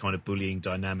sometimes be a kind of bullying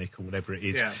dynamic or whatever it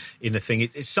is in a thing.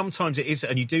 It's sometimes it is,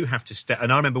 and you do have to step.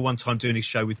 And I remember one time doing a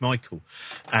show with Michael,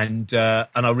 and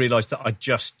I realised that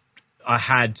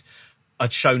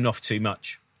I'd shown off too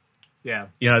much. Yeah.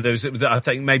 There was, I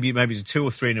think maybe it was 2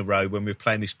 or 3 in a row when we were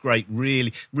playing this great,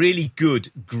 really, really good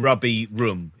grubby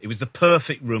room. It was the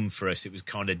perfect room for us. It was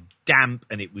kind of damp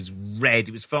and it was red.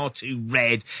 It was far too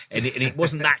red and it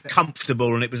wasn't that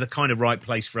comfortable, and it was the kind of right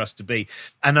place for us to be.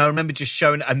 And I remember just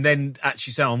showing, and then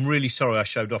actually saying, I'm really sorry I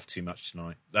showed off too much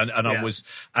tonight. And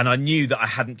I knew that I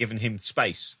hadn't given him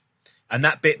space. And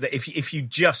that bit that if you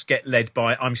just get led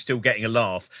by, I'm still getting a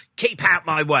laugh, keep out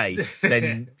my way,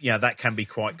 then that can be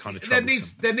quite kind of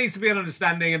troublesome. There needs to be an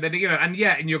understanding, and then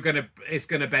it's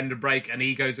gonna bend and break, and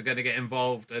egos are gonna get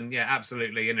involved, and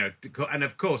absolutely, and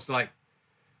of course, I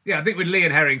think with Lee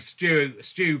and Herring, Stu,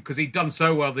 because he'd done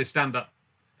so well this stand up,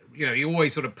 he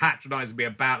always sort of patronised me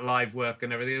about live work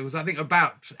and everything. It was, I think,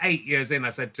 about 8 years in,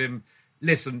 I said to him,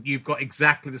 listen, you've got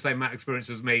exactly the same amount of experience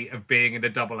as me of being in a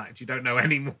double act. You don't know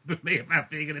any more than me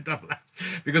about being in a double act,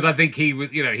 because I think he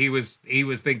was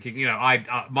thinking,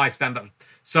 my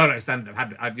solo stand up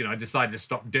had, I decided to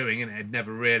stop doing it. And it had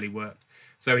never really worked.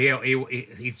 So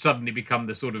he'd suddenly become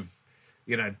the sort of,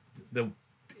 the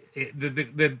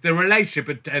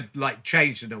relationship had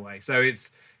changed in a way. So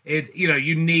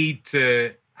you need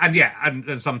to.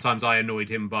 And sometimes I annoyed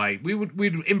him by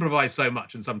we'd improvise so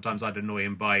much, and sometimes I'd annoy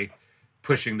him by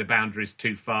pushing the boundaries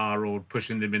too far or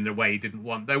pushing them in the way he didn't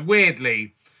want. Though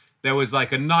weirdly, there was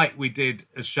a night we did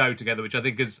a show together, which I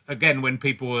think is, again, when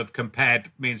people have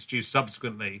compared me and Stu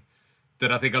subsequently,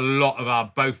 that I think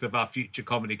both of our future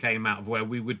comedy came out of, where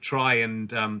we would try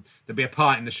and there'd be a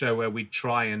part in the show where we'd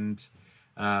try and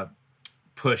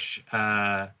push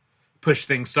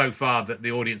things so far that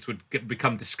the audience would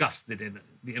become disgusted in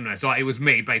it. So it was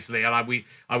me basically, and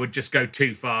I would just go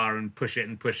too far and push it,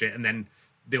 and then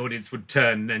the audience would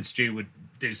turn, and then Stu would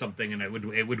do something, and it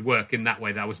would work in that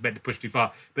way, that I was meant to push too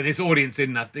far. But this audience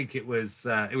I think it was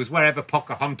wherever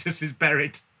Pocahontas is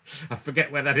buried. I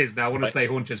forget where that is now. I want to say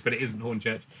Hornchurch, but it isn't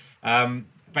Hornchurch.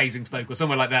 Basingstoke or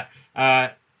somewhere like that.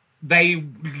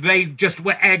 They just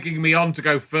were egging me on to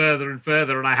go further and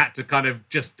further, and I had to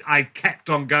I kept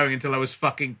on going until I was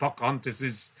fucking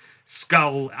Pocahontas's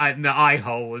skull in the eye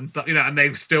hole and stuff, and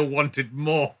they still wanted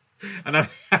more. And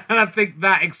I think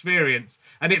that experience,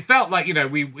 and it felt like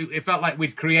it felt like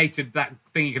we'd created that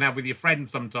thing you can have with your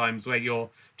friends sometimes, where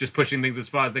you're just pushing things as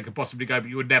far as they could possibly go, but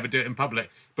you would never do it in public.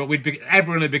 But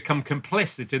everyone had become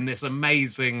complicit in this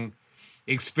amazing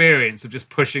experience of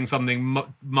just pushing something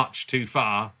much too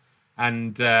far,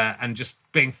 and just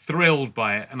being thrilled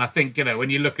by it. And I think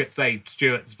when you look at, say,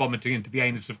 Stuart's vomiting into the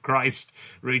anus of Christ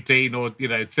routine, or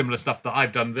similar stuff that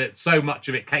I've done, that so much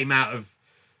of it came out of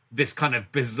this kind of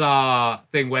bizarre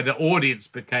thing where the audience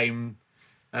became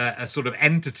a sort of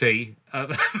entity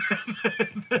that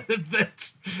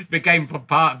became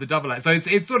part of the double act. So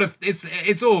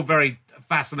it's all very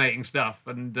fascinating stuff,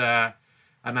 and I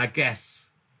guess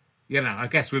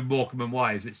with Morecambe and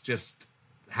Wise, it's just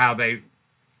how they,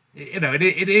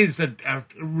 it is a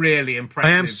really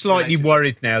impressive. I am slightly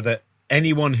worried now that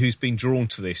anyone who's been drawn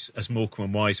to this as Morecambe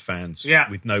and Wise fans,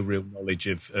 with no real knowledge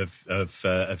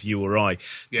of you or I,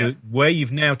 where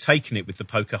you've now taken it with the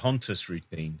Pocahontas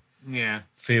routine,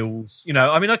 feels,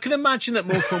 I can imagine that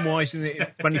Morecambe and Wise in the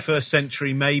 21st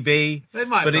century, maybe, they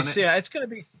might, but it's going to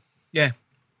be,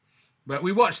 But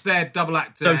we watched their double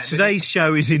act. So today's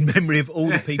show is in memory of all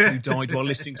the people who died while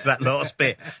listening to that last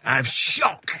bit. Out of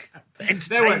shock,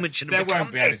 entertainment should have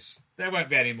become this. There won't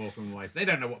be any Morecambe and Wise. They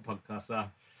don't know what podcasts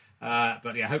are.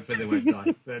 But hopefully they won't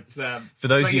die. But, for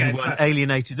those of you who weren't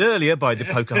alienated earlier by the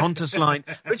Pocahontas line,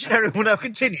 Richard Herring will now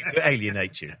continue to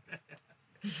alienate you.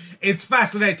 It's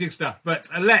fascinating stuff, but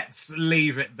let's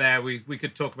leave it there. We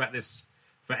could talk about this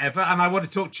forever, and I want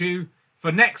to talk to you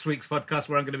for next week's podcast,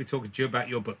 where I'm going to be talking to you about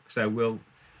your book. So we'll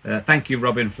thank you,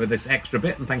 Robin, for this extra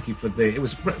bit, and thank you for it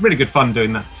was really good fun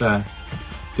doing that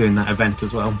event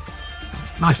as well.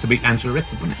 It's nice to meet Angela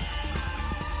Rippon, wasn't it?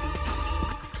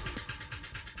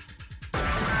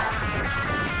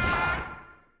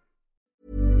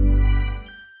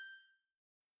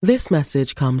 This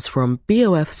message comes from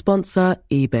BOF sponsor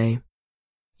eBay.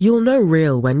 You'll know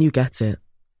real when you get it.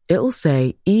 It'll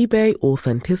say eBay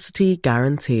Authenticity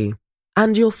Guarantee.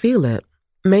 And you'll feel it.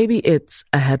 Maybe it's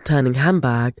a head-turning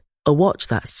handbag, a watch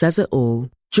that says it all,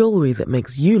 jewelry that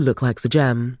makes you look like the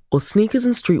gem, or sneakers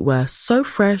and streetwear so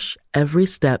fresh every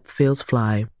step feels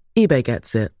fly. eBay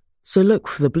gets it. So look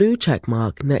for the blue check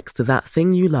mark next to that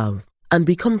thing you love. And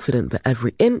be confident that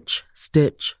every inch,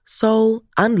 stitch, sole,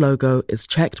 and logo is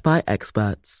checked by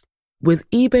experts. With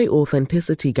eBay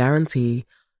Authenticity Guarantee,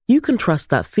 you can trust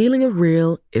that feeling of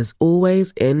real is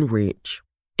always in reach.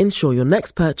 Ensure your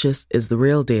next purchase is the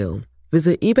real deal.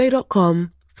 Visit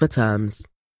eBay.com for terms.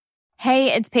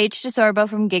 Hey, it's Paige DeSorbo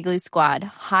from Giggly Squad.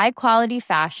 High quality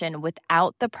fashion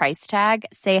without the price tag.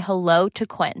 Say hello to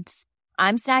Quince.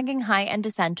 I'm snagging high-end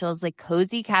essentials like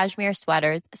cozy cashmere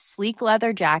sweaters, sleek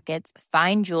leather jackets,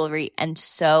 fine jewelry, and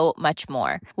so much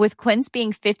more. With Quince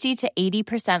being 50 to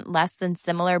 80% less than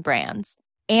similar brands.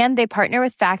 And they partner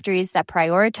with factories that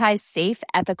prioritize safe,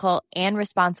 ethical, and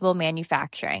responsible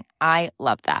manufacturing. I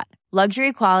love that.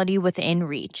 Luxury quality within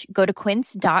reach. Go to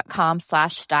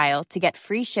quince.com/style to get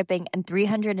free shipping and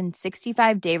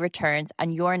 365-day returns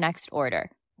on your next order.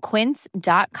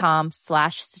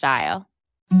 Quince.com/style.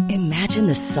 Imagine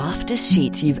the softest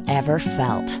sheets you've ever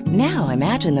felt. Now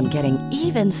imagine them getting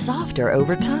even softer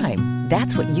over time.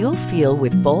 That's what you'll feel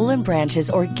with Boll & Branch's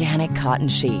organic cotton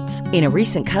sheets. In a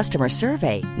recent customer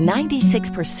survey,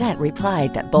 96%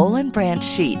 replied that Boll & Branch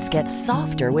sheets get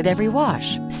softer with every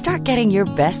wash. Start getting your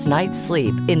best night's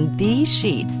sleep in these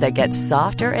sheets that get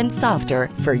softer and softer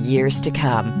for years to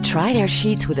come. Try their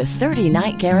sheets with a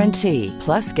 30-night guarantee.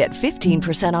 Plus, get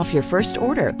 15% off your first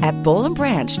order at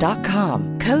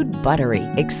bollandbranch.com. Code BUTTERY.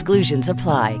 Exclusions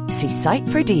apply. See site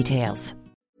for details.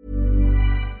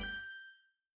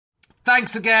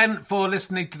 Thanks again for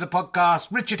listening to the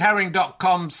podcast.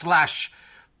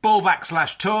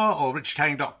 richardherring.com/ballback/tour or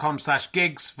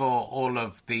richardherring.com/gigs for all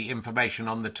of the information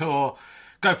on the tour.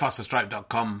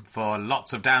 GoFasterStripe.com for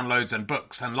lots of downloads and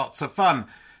books and lots of fun.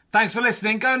 Thanks for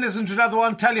listening. Go and listen to another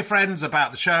one. Tell your friends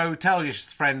about the show. Tell your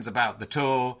friends about the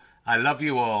tour. I love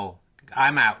you all.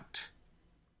 I'm out.